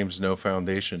with frames no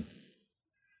foundation.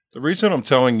 The reason I'm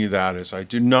telling you that is I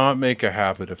do not make a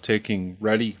habit of taking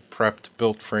ready, prepped,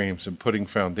 built frames and putting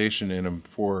foundation in them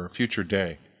for a future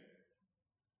day.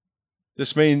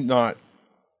 This may not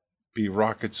be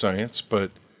rocket science,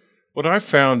 but what I've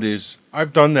found is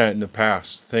I've done that in the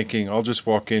past, thinking I'll just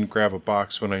walk in, grab a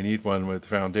box when I need one with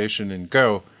foundation and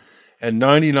go. And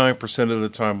 99% of the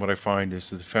time what I find is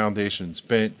that the foundation's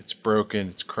bent, it's broken,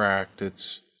 it's cracked,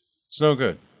 it's no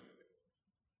good.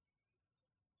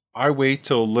 I wait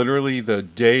till literally the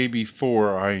day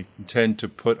before I intend to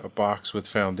put a box with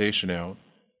foundation out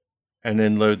and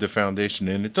then load the foundation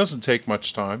in. It doesn't take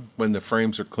much time when the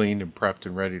frames are cleaned and prepped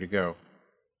and ready to go.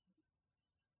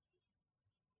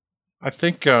 I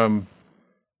think the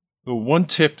one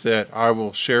tip that I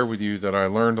will share with you that I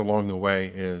learned along the way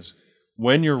is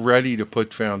when you're ready to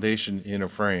put foundation in a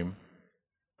frame,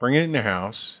 bring it in the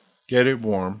house, get it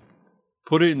warm,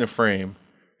 put it in the frame,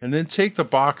 and then take the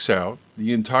box out,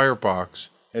 the entire box,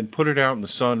 and put it out in the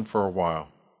sun for a while.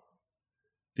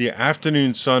 The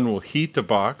afternoon sun will heat the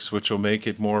box, which will make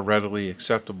it more readily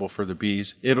acceptable for the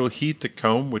bees. It'll heat the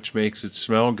comb, which makes it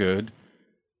smell good.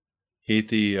 Heat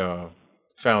the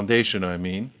foundation, I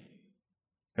mean.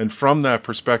 And from that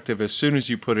perspective, as soon as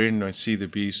you put it in, I see the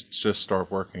bees just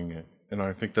start working it. And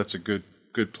I think that's a good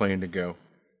plan to go.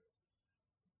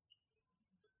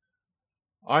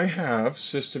 I have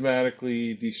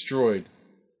systematically destroyed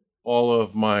all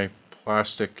of my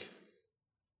plastic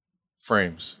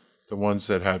frames, the ones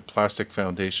that had plastic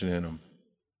foundation in them.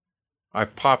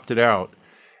 I've popped it out.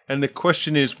 And the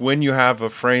question is, when you have a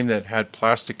frame that had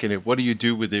plastic in it, what do you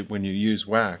do with it when you use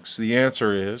wax? The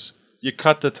answer is, you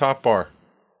cut the top bar.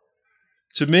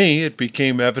 To me, it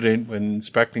became evident when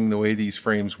inspecting the way these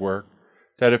frames work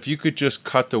that if you could just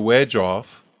cut the wedge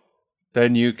off,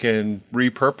 then you can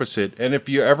repurpose it. And if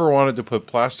you ever wanted to put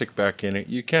plastic back in it,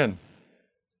 you can.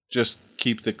 Just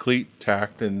keep the cleat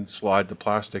tacked and slide the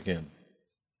plastic in.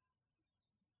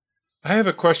 I have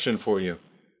a question for you.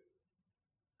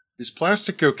 Is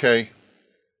plastic okay?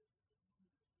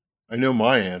 I know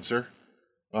my answer.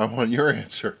 I want your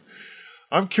answer.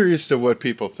 I'm curious to what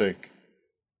people think.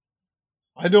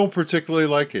 I don't particularly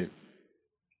like it.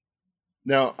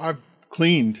 Now, I've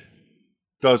cleaned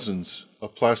dozens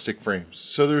of plastic frames,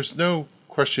 so there's no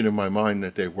question in my mind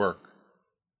that they work.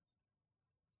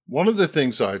 One of the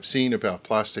things I've seen about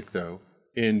plastic, though,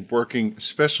 in working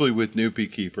especially with new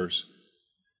beekeepers,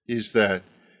 is that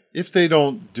if they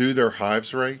don't do their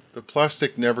hives right, the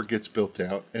plastic never gets built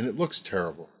out and it looks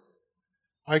terrible.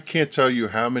 I can't tell you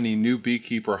how many new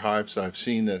beekeeper hives I've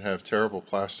seen that have terrible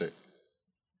plastic.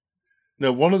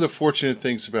 Now, one of the fortunate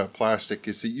things about plastic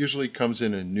is it usually comes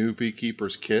in a new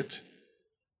beekeeper's kit,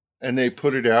 and they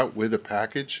put it out with a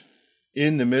package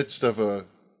in the midst of a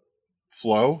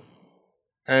flow,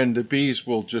 and the bees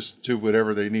will just do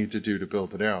whatever they need to do to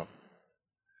build it out.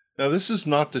 Now, this is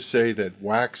not to say that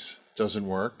wax doesn't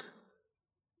work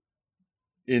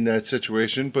in that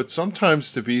situation, but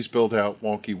sometimes the bees build out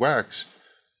wonky wax.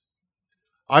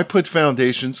 I put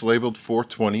foundations labeled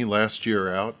 420 last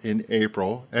year out in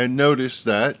April and noticed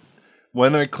that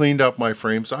when I cleaned up my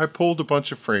frames, I pulled a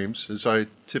bunch of frames, as I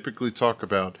typically talk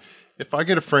about. If I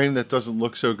get a frame that doesn't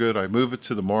look so good, I move it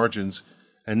to the margins,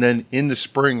 and then in the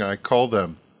spring I cull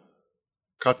them,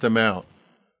 cut them out.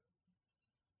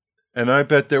 And I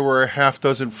bet there were a half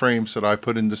dozen frames that I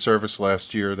put into service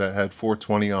last year that had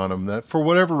 420 on them that, for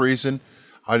whatever reason,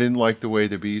 I didn't like the way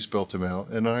the bees built them out,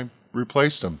 and I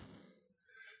replaced them.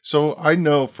 So I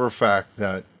know for a fact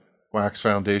that wax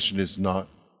foundation is not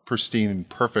pristine and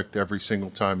perfect every single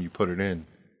time you put it in.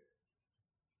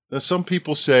 Now, some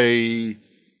people say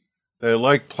they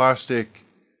like plastic.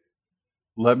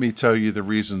 Let me tell you the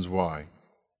reasons why.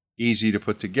 Easy to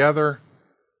put together.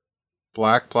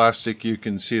 Black plastic, you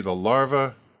can see the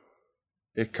larva.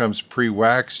 It comes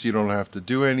pre-waxed. You don't have to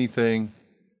do anything.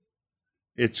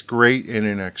 It's great in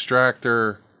an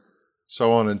extractor.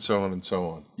 So on and so on and so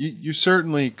on. You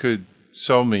certainly could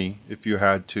sell me, if you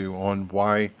had to, on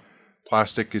why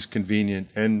plastic is convenient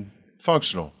and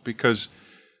functional. Because,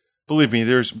 believe me,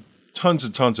 there's tons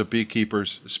and tons of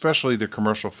beekeepers, especially the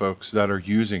commercial folks, that are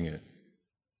using it.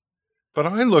 But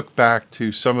I look back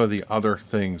to some of the other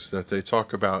things that they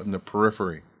talk about in the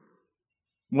periphery.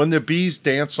 When the bees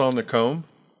dance on the comb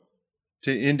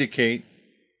to indicate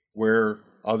where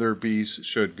other bees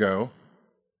should go,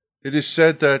 it is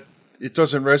said that it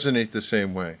doesn't resonate the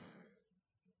same way.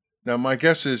 Now, my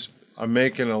guess is I'm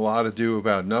making a lot ado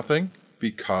about nothing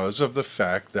because of the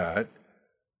fact that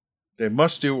they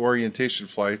must do orientation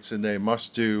flights and they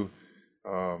must do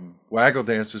waggle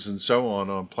dances and so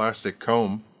on plastic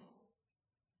comb.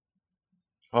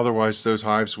 Otherwise, those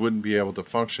hives wouldn't be able to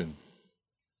function.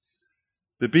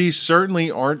 The bees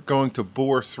certainly aren't going to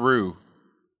bore through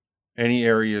any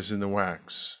areas in the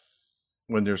wax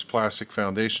when there's plastic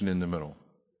foundation in the middle.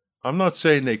 I'm not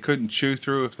saying they couldn't chew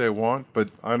through if they want, but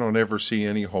I don't ever see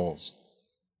any holes.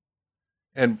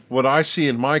 And what I see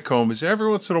in my comb is every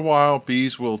once in a while,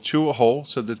 bees will chew a hole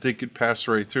so that they could pass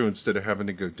right through instead of having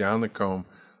to go down the comb,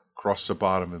 across the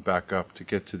bottom, and back up to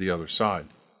get to the other side.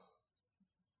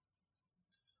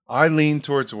 I lean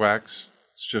towards wax.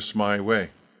 It's just my way.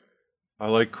 I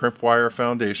like crimp wire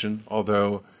foundation,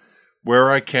 although where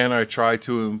I can, I try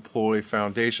to employ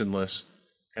foundationless,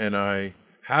 and I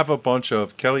have a bunch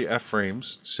of Kelly F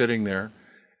frames sitting there,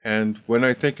 and when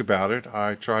I think about it,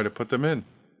 I try to put them in.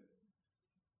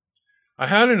 I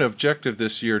had an objective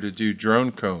this year to do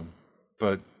drone comb,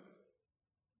 but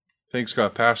things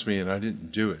got past me and I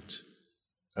didn't do it.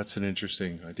 That's an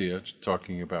interesting idea,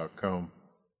 talking about comb.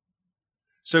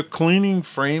 So cleaning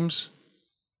frames,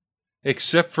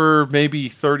 except for maybe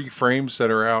 30 frames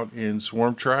that are out in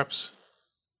swarm traps,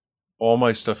 all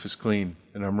my stuff is clean,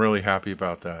 and I'm really happy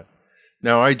about that.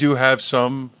 Now, I do have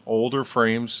some older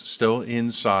frames still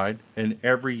inside, and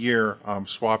every year I'm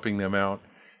swapping them out,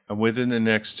 and within the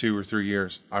next 2 or 3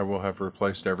 years, I will have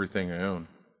replaced everything I own.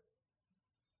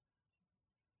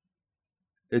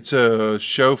 It's a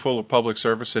show full of public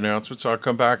service announcements. I'll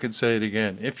come back and say it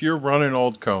again. If you're running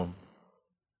old comb,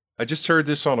 I just heard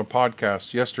this on a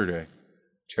podcast yesterday.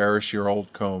 Cherish your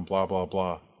old comb, blah, blah,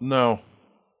 blah. No,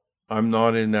 I'm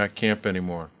not in that camp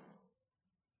anymore.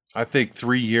 I think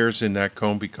 3 years in that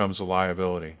comb becomes a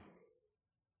liability.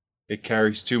 It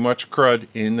carries too much crud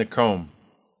in the comb.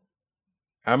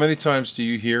 How many times do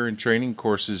you hear in training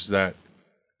courses that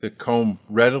The comb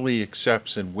readily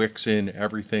accepts and wicks in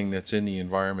everything that's in the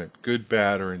environment, good,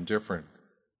 bad, or indifferent.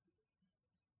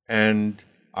 And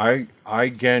I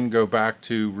again go back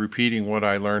to repeating what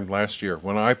I learned last year.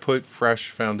 When I put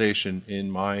fresh foundation in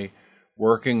my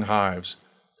working hives,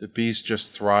 the bees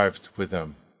just thrived with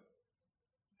them.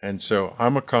 And so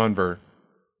I'm a convert.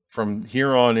 From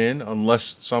here on in,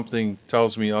 unless something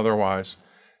tells me otherwise,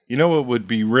 you know what would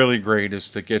be really great is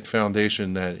to get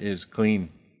foundation that is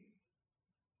clean.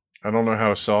 I don't know how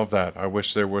to solve that. I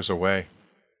wish there was a way.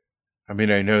 I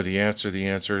mean, I know the answer. The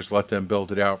answer is let them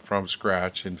build it out from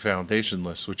scratch and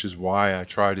foundationless, which is why I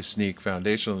try to sneak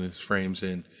foundationless frames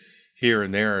in here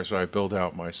and there as I build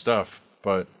out my stuff.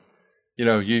 But, you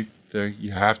know, you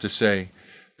have to say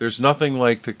there's nothing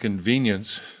like the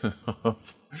convenience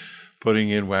of putting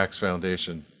in wax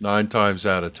foundation. 9 times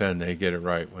out of 10, they get it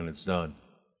right when it's done.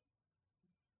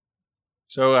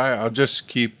 So I'll just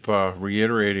keep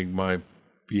reiterating my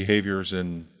behaviors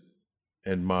and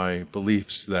my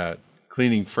beliefs that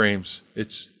cleaning frames,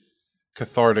 it's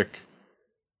cathartic.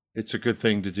 It's a good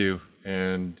thing to do.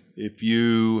 And if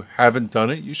you haven't done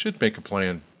it, you should make a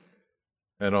plan.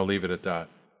 And I'll leave it at that.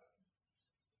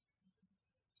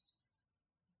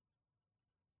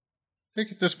 I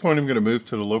think at this point I'm going to move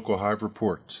to the local hive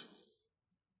report.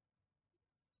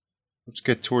 Let's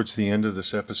get towards the end of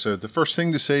this episode. The first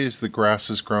thing to say is the grass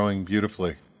is growing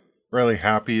beautifully. Really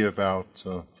happy about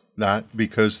that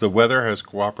because the weather has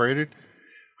cooperated.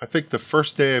 I think the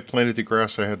first day I planted the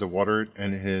grass, I had to water it,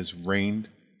 and it has rained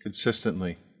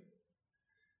consistently.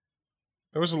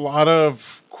 There was a lot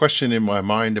of question in my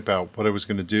mind about what I was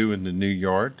going to do in the new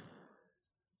yard.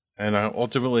 And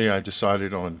ultimately, I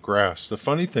decided on grass. The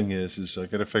funny thing is I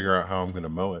got to figure out how I'm going to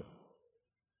mow it.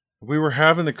 We were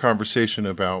having the conversation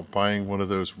about buying one of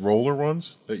those roller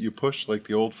ones that you push, like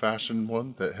the old-fashioned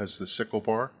one that has the sickle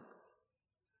bar.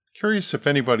 Curious if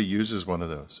anybody uses one of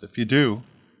those. If you do,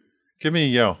 give me a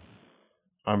yell.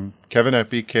 I'm Kevin at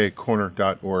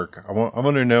BKCorner.org. I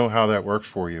want to know how that works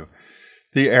for you.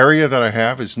 The area that I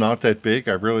have is not that big.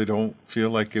 I really don't feel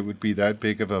like it would be that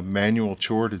big of a manual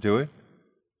chore to do it.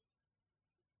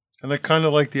 And I kind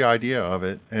of like the idea of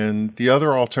it. And the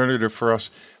other alternative for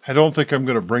us, I don't think I'm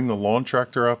going to bring the lawn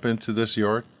tractor up into this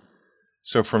yard.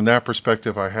 So from that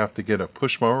perspective, I have to get a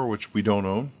push mower, which we don't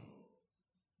own.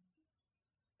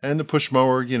 And the push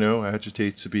mower, you know,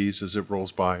 agitates the bees as it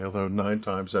rolls by, although 9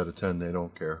 times out of 10, they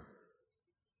don't care.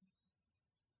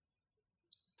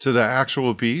 To the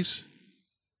actual bees,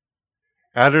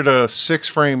 added a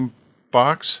 6-frame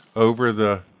box over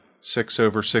the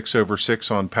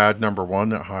 6x6x6 on pad number 1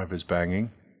 that hive is banging.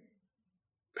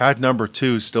 Pad number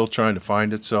 2 is still trying to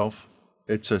find itself.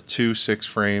 It's a 2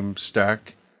 6-frame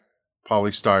stack,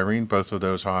 polystyrene, both of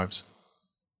those hives.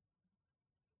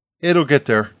 It'll get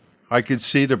there. I could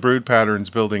see the brood patterns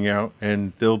building out,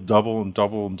 and they'll double and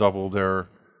double and double their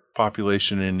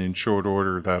population, and in short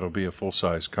order, that'll be a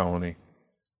full-size colony.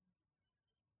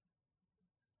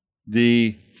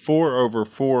 The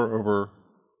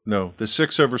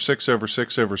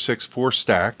 6x6x6x6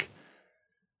 4-stack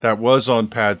that was on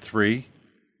pad 3,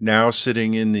 now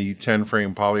sitting in the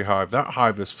 10-frame poly hive. That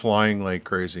hive is flying like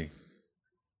crazy.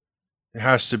 It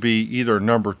has to be either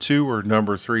number 2 or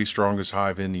number 3 strongest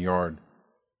hive in the yard.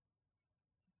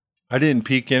 I didn't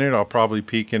peek in it. I'll probably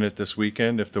peek in it this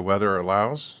weekend if the weather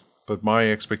allows. But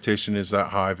my expectation is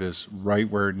that hive is right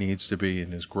where it needs to be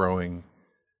and is growing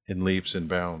in leaps and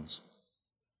bounds.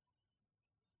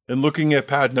 And looking at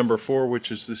pad number 4,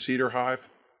 which is the cedar hive,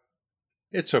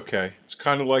 it's okay. It's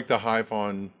kind of like the hive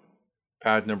on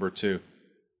pad number 2.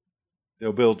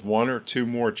 They'll build 1 or 2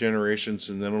 more generations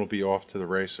and then it'll be off to the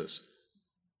races.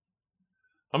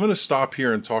 I'm going to stop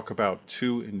here and talk about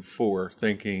 2 and 4,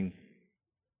 thinking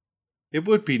it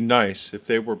would be nice if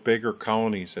they were bigger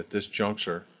colonies at this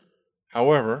juncture.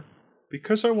 However,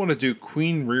 because I want to do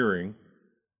queen rearing,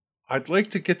 I'd like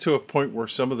to get to a point where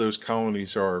some of those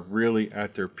colonies are really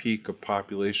at their peak of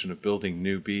population of building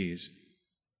new bees.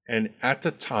 And at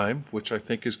the time, which I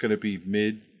think is going to be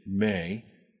mid-May,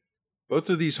 both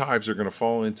of these hives are going to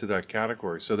fall into that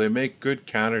category. So they make good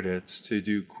candidates to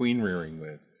do queen rearing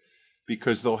with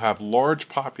because they'll have large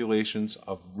populations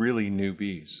of really new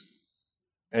bees.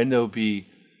 And they'll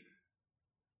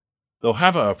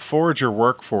have a forager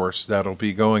workforce that'll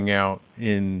be going out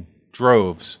in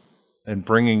droves and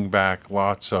bringing back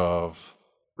lots of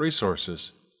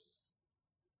resources.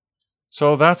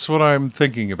 So that's what I'm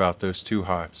thinking about those 2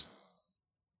 hives.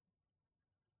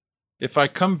 If I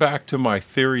come back to my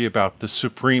theory about the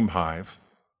supreme hive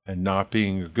and not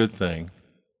being a good thing,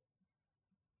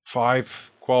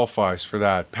 5 qualifies for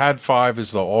that. Pad 5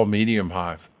 is the all-medium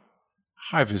hive.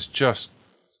 Hive is just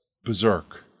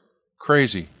berserk.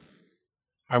 Crazy.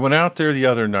 I went out there the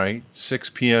other night, 6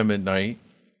 p.m. at night,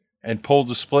 and pulled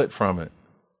the split from it.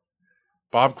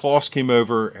 Bob Kloss came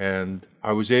over and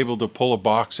I was able to pull a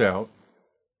box out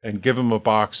and give him a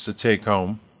box to take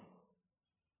home.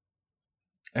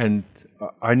 And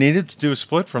I needed to do a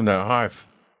split from that hive.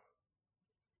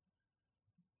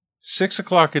 6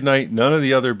 o'clock at night, none of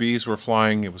the other bees were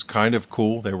flying. It was kind of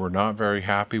cool. They were not very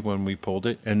happy when we pulled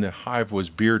it, and the hive was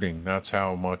bearding. That's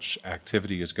how much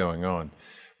activity is going on.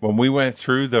 When we went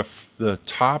through the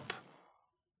top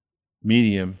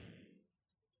medium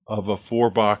of a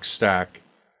 4-box stack,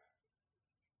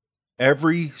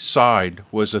 every side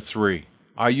was a 3.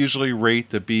 I usually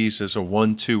rate the bees as a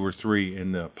 1, 2, or 3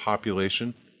 in the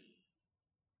population.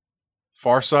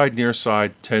 Far side, near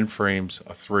side, 10 frames,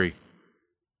 a 3.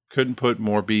 Couldn't put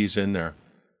more bees in there.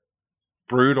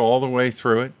 Brood all the way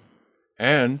through it.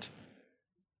 And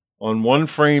on one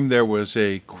frame there was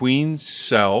a queen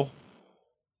cell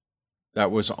that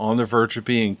was on the verge of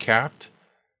being capped.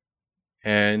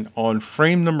 And on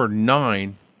frame number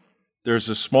 9, there's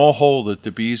a small hole that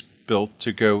the bees built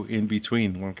to go in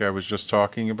between, like I was just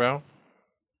talking about.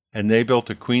 And they built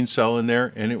a queen cell in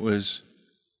there, and it was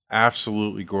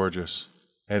absolutely gorgeous.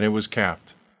 And it was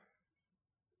capped.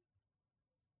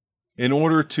 In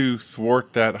order to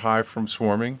thwart that hive from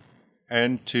swarming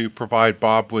and to provide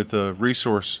Bob with a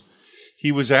resource,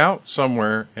 he was out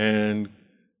somewhere and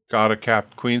got a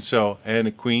capped queen cell and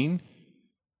a queen,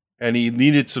 and he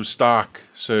needed some stock,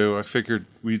 so I figured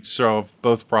we'd solve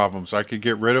both problems. I could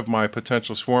get rid of my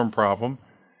potential swarm problem,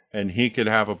 and he could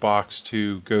have a box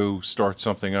to go start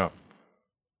something up.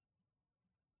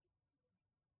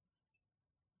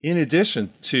 In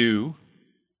addition to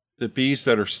the bees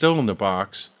that are still in the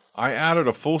box, I added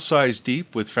a full-size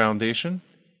deep with foundation,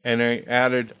 and I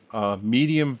added a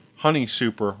medium honey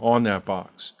super on that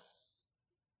box.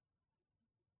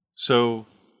 So,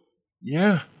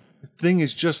 yeah, the thing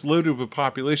is just loaded with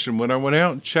population. When I went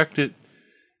out and checked it,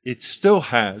 it still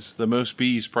has the most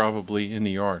bees probably in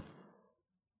the yard.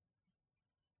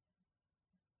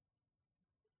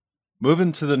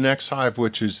 Moving to the next hive,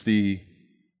 which is the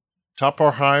top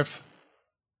bar hive,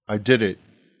 I did it.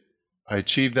 I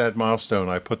achieved that milestone.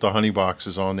 I put the honey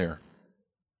boxes on there.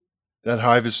 That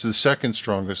hive is the second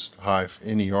strongest hive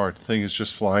in the yard. The thing is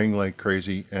just flying like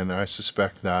crazy, and I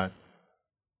suspect that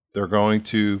they're going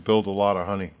to build a lot of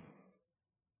honey.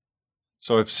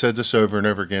 So I've said this over and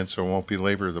over again, so I won't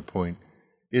belabor the point.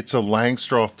 It's a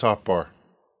Langstroth top bar.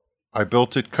 I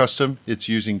built it custom. It's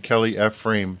using Kelly F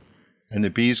frame, and the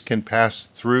bees can pass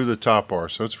through the top bar.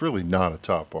 So it's really not a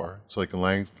top bar. It's like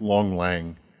a long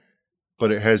lang,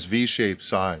 but it has V-shaped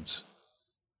sides.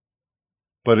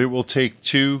 But it will take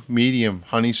 2 medium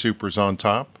honey supers on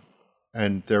top,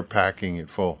 and they're packing it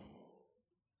full.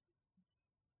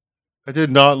 I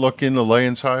did not look in the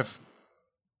Layens hive.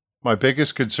 My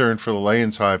biggest concern for the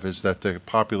Layens hive is that the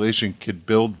population could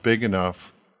build big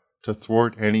enough to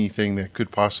thwart anything that could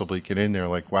possibly get in there,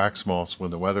 like wax moths when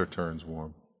the weather turns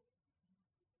warm.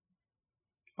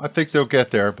 I think they'll get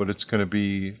there, but it's going to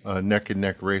be a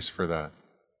neck-and-neck race for that.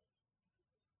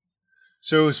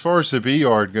 So as far as the bee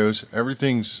yard goes,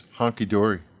 everything's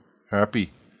honky-dory,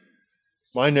 happy.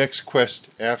 My next quest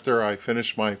after I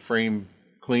finish my frame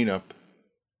cleanup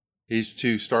is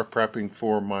to start prepping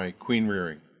for my queen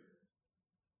rearing.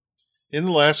 In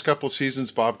the last couple of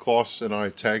seasons, Bob Kloss and I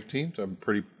tag teamed. I'm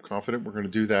pretty confident we're going to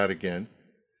do that again.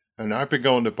 And I've been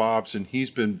going to Bob's, and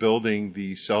he's been building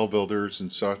the cell builders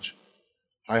and such.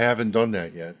 I haven't done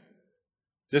that yet.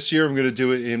 This year I'm going to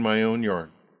do it in my own yard.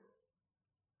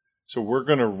 So we're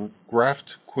going to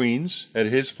graft queens at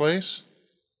his place,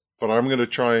 but I'm going to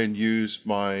try and use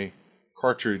my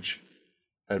cartridge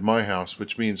at my house,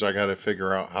 which means I got to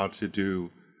figure out how to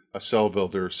do a cell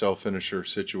builder, cell finisher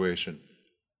situation.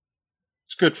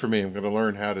 It's good for me. I'm going to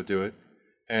learn how to do it,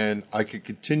 and I could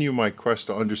continue my quest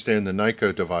to understand the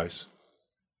Nyko device,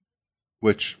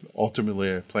 which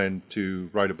ultimately I plan to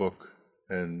write a book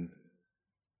and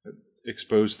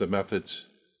expose the methods,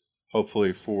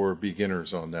 hopefully for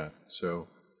beginners on that. So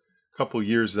a couple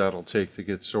years that'll take to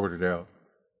get sorted out.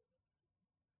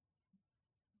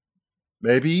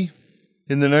 Maybe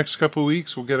in the next couple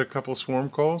weeks we'll get a couple swarm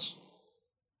calls.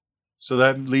 So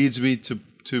that leads me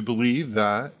to believe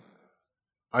that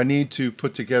I need to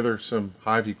put together some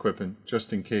hive equipment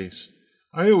just in case.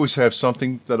 I always have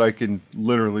something that I can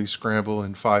literally scramble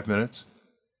in 5 minutes.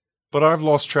 But I've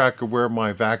lost track of where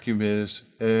my vacuum is,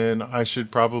 and I should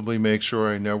probably make sure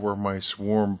I know where my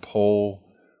swarm pole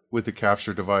with the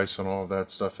capture device and all of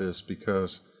that stuff is,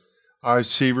 because I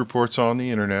see reports on the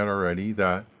internet already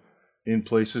that in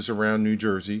places around New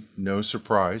Jersey, no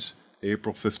surprise,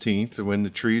 April 15th, when the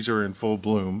trees are in full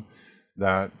bloom,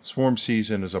 that swarm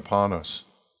season is upon us.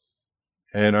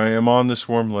 And I am on the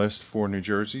swarm list for New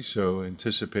Jersey, so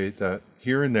anticipate that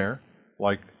here and there,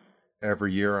 like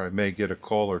every year, I may get a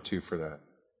call or two for that.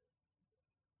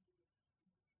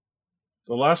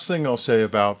 The last thing I'll say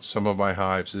about some of my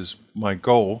hives is my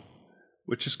goal,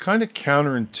 which is kind of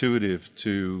counterintuitive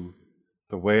to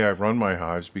the way I run my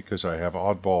hives because I have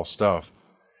oddball stuff,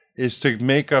 is to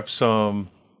make up some,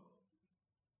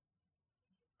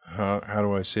 how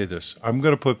do I say this? I'm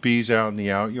going to put bees out in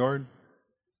the outyard,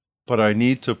 but I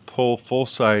need to pull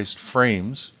full-sized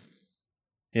frames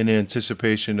in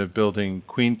anticipation of building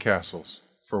queen castles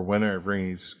for when I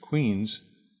raise queens,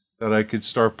 that I could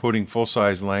start putting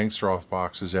full-size Langstroth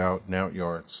boxes out in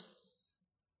outyards.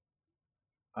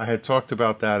 I had talked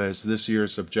about that as this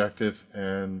year's objective,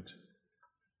 and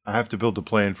I have to build a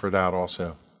plan for that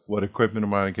also. What equipment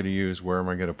am I going to use? Where am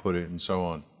I going to put it? And so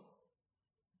on.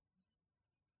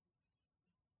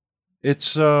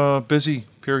 It's a busy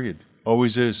period.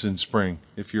 Always is in spring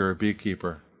if you're a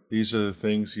beekeeper. These are the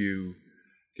things you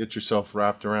get yourself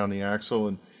wrapped around the axle.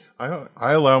 And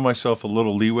I allow myself a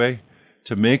little leeway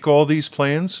to make all these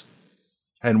plans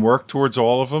and work towards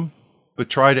all of them, but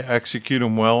try to execute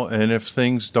them well. And if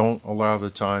things don't allow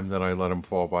the time, then I let them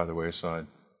fall by the wayside.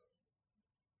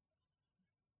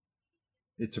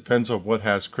 It depends on what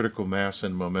has critical mass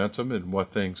and momentum and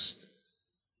what things,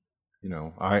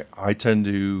 I tend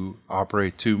to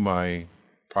operate to my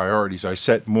priorities. I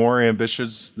set more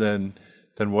ambitions than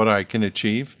what I can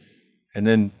achieve. And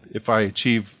then if I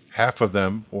achieve half of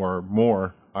them or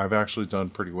more, I've actually done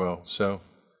pretty well. So,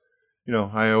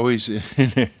 I always,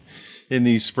 in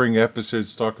these spring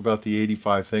episodes, talk about the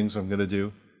 85 things I'm going to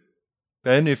do.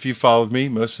 And if you followed me,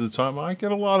 most of the time, I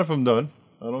get a lot of them done.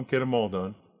 I don't get them all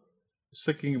done. I was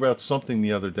thinking about something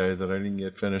the other day that I didn't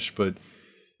get finished, but,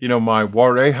 my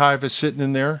Warre hive is sitting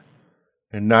in there,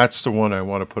 and that's the one I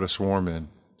want to put a swarm in.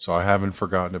 So I haven't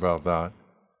forgotten about that.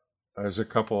 There's a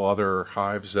couple other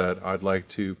hives that I'd like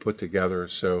to put together.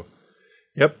 So,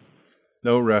 yep,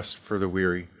 no rest for the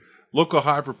weary. Local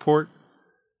hive report.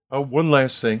 Oh, one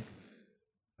last thing.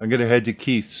 I'm going to head to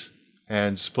Keith's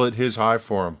and split his hive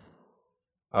for him.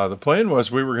 The plan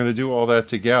was we were going to do all that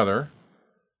together,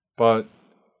 but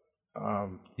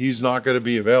he's not going to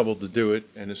be available to do it,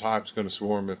 and his hive's going to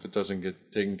swarm if it doesn't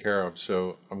get taken care of.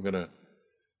 So I'm going to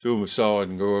do him a solid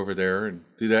and go over there and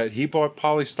do that. He bought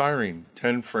polystyrene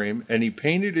 10 frame, and he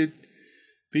painted it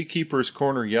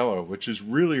BKCorner yellow, which is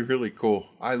really, really cool.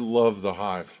 I love the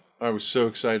hive. I was so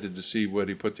excited to see what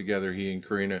he put together, he and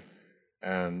Karina.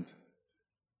 And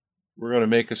we're going to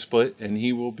make a split, and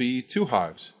he will be 2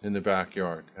 hives in the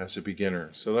backyard as a beginner.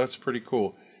 So that's pretty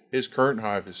cool. His current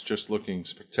hive is just looking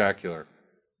spectacular.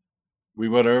 We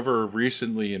went over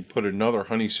recently and put another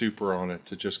honey super on it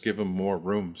to just give them more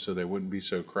room so they wouldn't be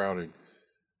so crowded.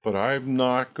 But I'm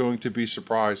not going to be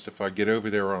surprised if I get over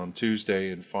there on Tuesday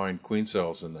and find queen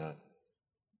cells in that.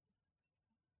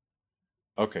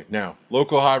 Okay, now,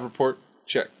 local hive report,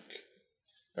 check.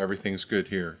 Everything's good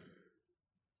here.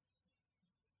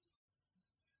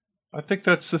 I think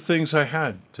that's the things I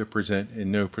had to present in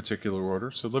no particular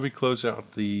order. So let me close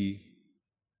out the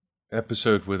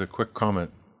episode with a quick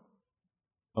comment.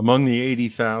 Among the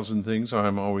 80,000 things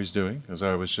I'm always doing, as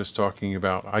I was just talking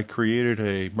about, I created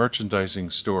a merchandising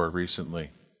store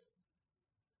recently.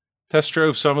 Test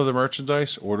drove some of the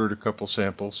merchandise, ordered a couple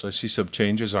samples. I see some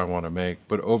changes I want to make,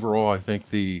 but overall I think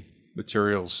the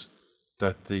materials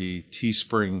that the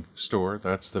Teespring store,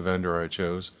 that's the vendor I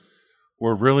chose,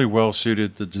 were really well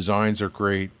suited. The designs are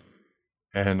great,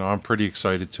 and I'm pretty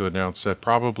excited to announce that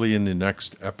probably in the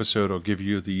next episode I'll give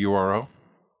you the URL.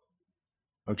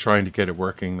 I'm trying to get it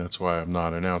working. That's why I'm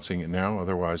not announcing it now.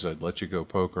 Otherwise, I'd let you go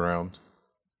poke around.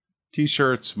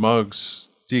 T-shirts, mugs,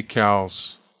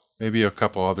 decals, maybe a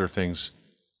couple other things.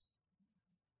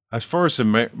 As far as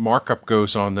the markup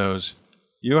goes on those,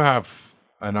 you have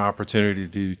an opportunity to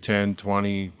do 10,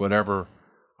 20, whatever.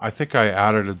 I think I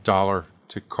added $1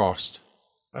 to cost.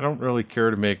 I don't really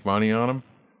care to make money on them.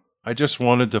 I just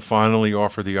wanted to finally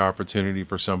offer the opportunity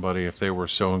for somebody if they were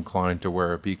so inclined to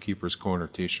wear a Beekeeper's Corner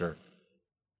t-shirt.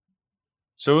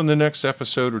 So in the next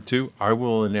episode or two, I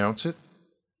will announce it,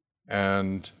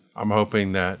 and I'm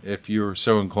hoping that if you're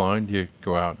so inclined, you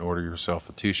go out and order yourself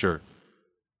a t-shirt.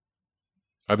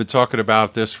 I've been talking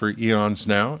about this for eons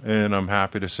now, and I'm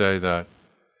happy to say that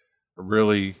I'm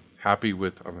really happy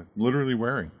with, I'm literally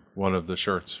wearing one of the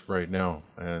shirts right now,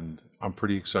 and I'm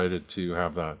pretty excited to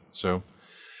have that. So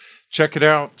check it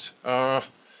out.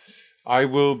 I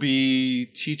will be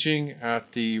teaching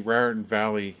at the Raritan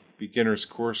Valley beginner's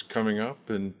course coming up,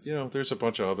 and there's a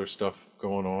bunch of other stuff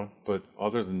going on. But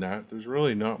other than that, there's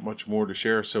really not much more to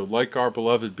share. So, like our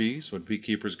beloved bees, when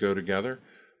beekeepers go together,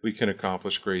 we can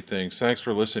accomplish great things. Thanks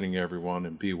for listening, everyone,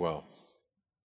 and be well.